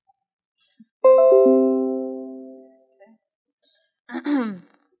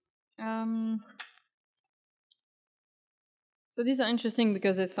 So these are interesting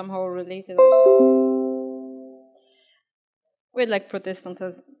because they're somehow related also. with like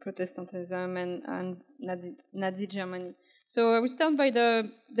Protestantism and Nazi Germany. So I will start by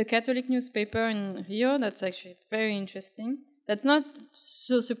the Catholic newspaper in Rio. That's actually very interesting. That's not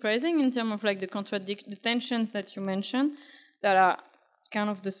so surprising in terms of like the tensions that you mentioned that are kind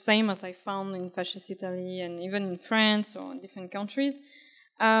of the same as I found in fascist Italy and even in France or in different countries.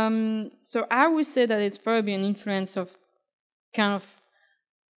 So I would say that it's probably an influence of kind of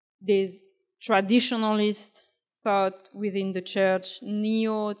this traditionalist thought within the church,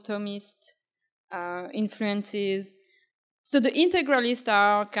 neo-Thomist influences. So the integralists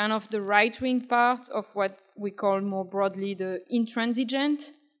are kind of the right-wing part of what we call more broadly the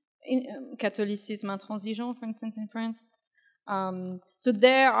intransigent, Catholicisme intransigeant, for instance, in France. So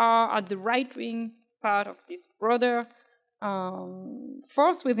they are at the right-wing part of this broader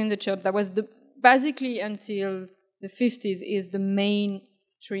force within the church that was basically until the 50s is the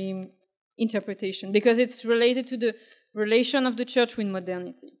mainstream interpretation, because it's related to the relation of the church with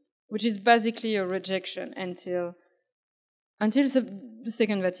modernity, which is basically a rejection until the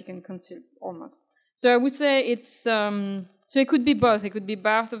Second Vatican Council, almost. So I would say it's so it could be both. It could be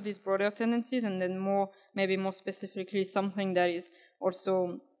part of these broader tendencies, and then maybe more specifically, something that is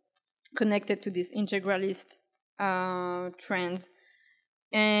also connected to this integralist trends.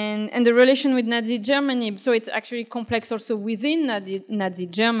 And the relation with Nazi Germany, so it's actually complex also within Nazi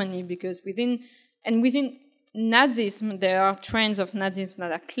Germany, because within Nazism, there are trends of Nazism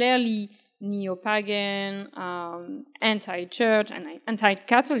that are clearly neo-pagan, anti-church, and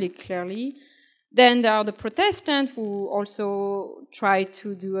anti-Catholic, clearly. Then there are the Protestants who also try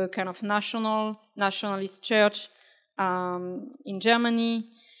to do a kind of nationalist church in Germany.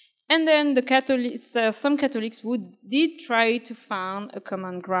 And then the Catholics, some Catholics did try to find a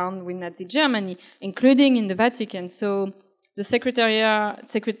common ground with Nazi Germany, including in the Vatican. So the Secretary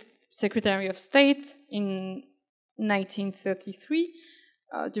of State in 1933,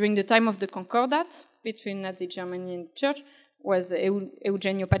 during the time of the Concordat between Nazi Germany and the Church, was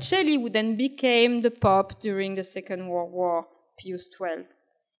Eugenio Pacelli, who then became the Pope during the Second World War, Pius XII.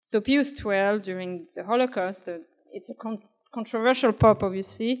 So Pius XII, during the Holocaust, it's a controversial Pope,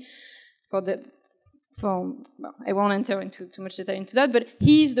 obviously, well, I won't enter into too much detail into that, but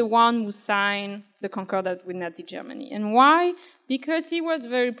he's the one who signed the Concordat with Nazi Germany. And why? Because he was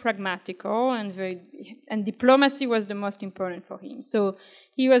very pragmatical and diplomacy was the most important for him. So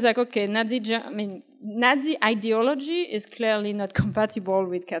he was like, okay, Nazi ideology is clearly not compatible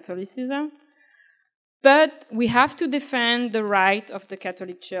with Catholicism, but we have to defend the right of the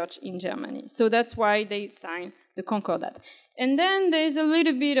Catholic Church in Germany. So that's why they signed the Concordat. And then there's a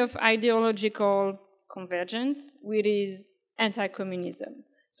little bit of ideological convergence, which is anti-communism.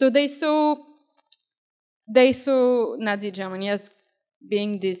 So they saw Nazi Germany as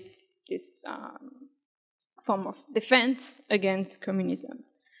being this form of defense against communism.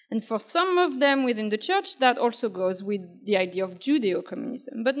 And for some of them within the church, that also goes with the idea of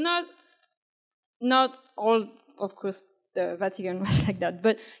Judeo-communism, but not all, of course. The Vatican was like that,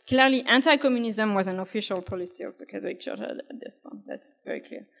 but clearly anti-communism was an official policy of the Catholic Church at this point. That's very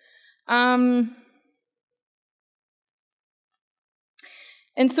clear.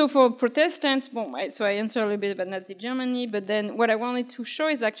 And so for Protestants, so I answered a little bit about Nazi Germany, but then what I wanted to show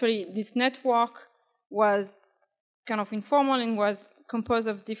is actually this network was kind of informal and was composed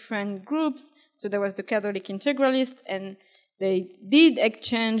of different groups. So there was the Catholic integralists, and they did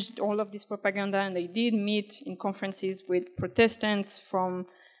exchange all of this propaganda, and they did meet in conferences with Protestants from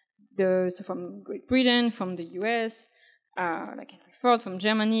Great Britain, from the US, like Henry Ford, from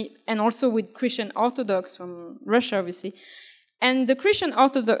Germany, and also with Christian Orthodox from Russia, obviously. And the Christian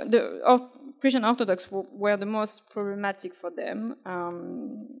Orthodox were the most problematic for them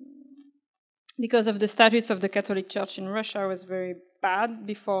because of the status of the Catholic Church in Russia was very bad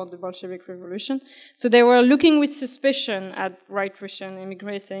before the Bolshevik Revolution. So they were looking with suspicion at right Russian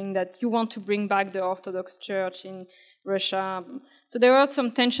immigrants, saying that you want to bring back the Orthodox Church in Russia. So there were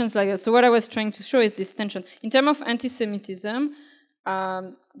some tensions like that. So what I was trying to show is this tension. In terms of anti-Semitism,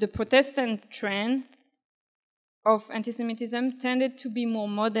 the Protestant trend of anti-Semitism tended to be more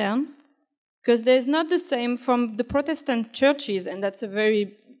modern, because there's not the same from the Protestant churches, and that's a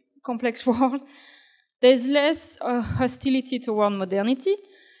very complex world. There's less hostility toward modernity,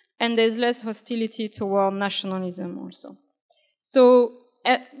 and there's less hostility toward nationalism also. So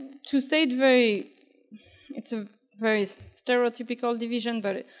to say it it's a very stereotypical division,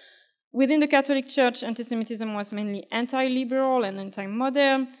 but within the Catholic Church, anti-Semitism was mainly anti-liberal and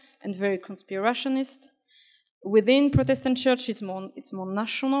anti-modern and very conspirationist. Within Protestant Church, it's more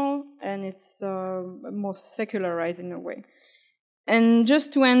national and it's more secularized in a way. And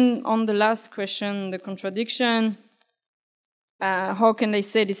just to end on the last question, the contradiction, how can they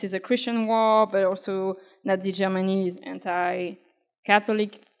say this is a Christian war, but also Nazi Germany is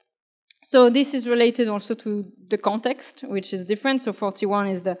anti-Catholic? So this is related also to the context, which is different. So 41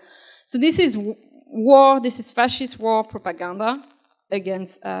 is so this is war, this is fascist war propaganda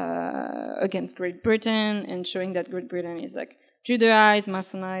against Great Britain, and showing that Great Britain is like Judaized,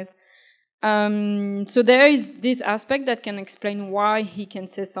 Masonized. So there is this aspect that can explain why he can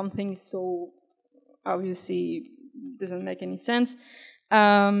say something so obviously doesn't make any sense.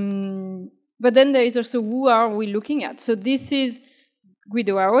 But then there is also, who are we looking at? So this is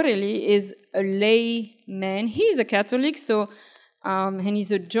Guido Aureli is a layman. He is a Catholic, so and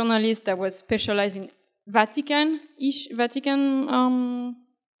he's a journalist that was specialized in Vatican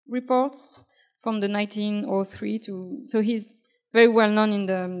reports from the 1903 to. So he's very well known in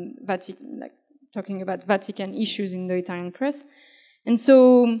the Vatican, like talking about Vatican issues in the Italian press, and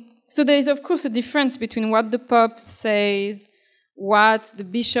so there is of course a difference between what the Pope says, what the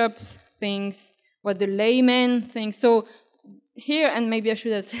bishops thinks, what the layman thinks. So here, and maybe I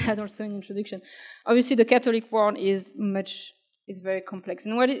should have said also in introduction, obviously the Catholic world is very complex.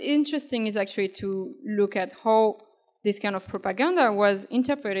 And what is interesting is actually to look at how this kind of propaganda was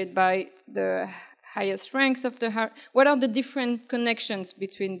interpreted by the highest ranks of what are the different connections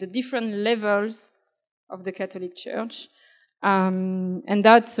between the different levels of the Catholic Church. And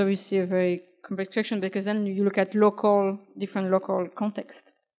that's obviously a very complex question, because then you look at different local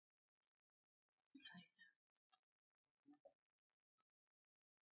context.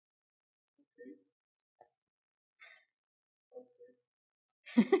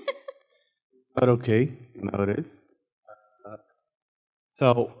 But okay, now it is.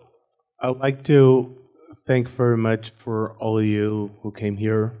 So I would like to thank very much for all of you who came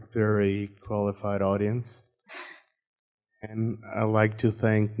here, very qualified audience. And I'd like to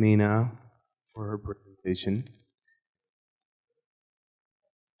thank Nina for her presentation,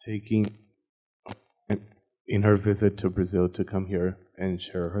 taking in her visit to Brazil to come here and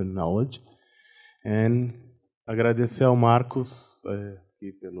share her knowledge. And agradecer ao Marcos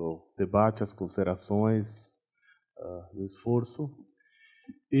aqui pelo debate, as considerações, o esforço,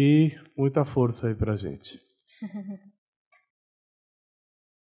 e muita força aí pra gente.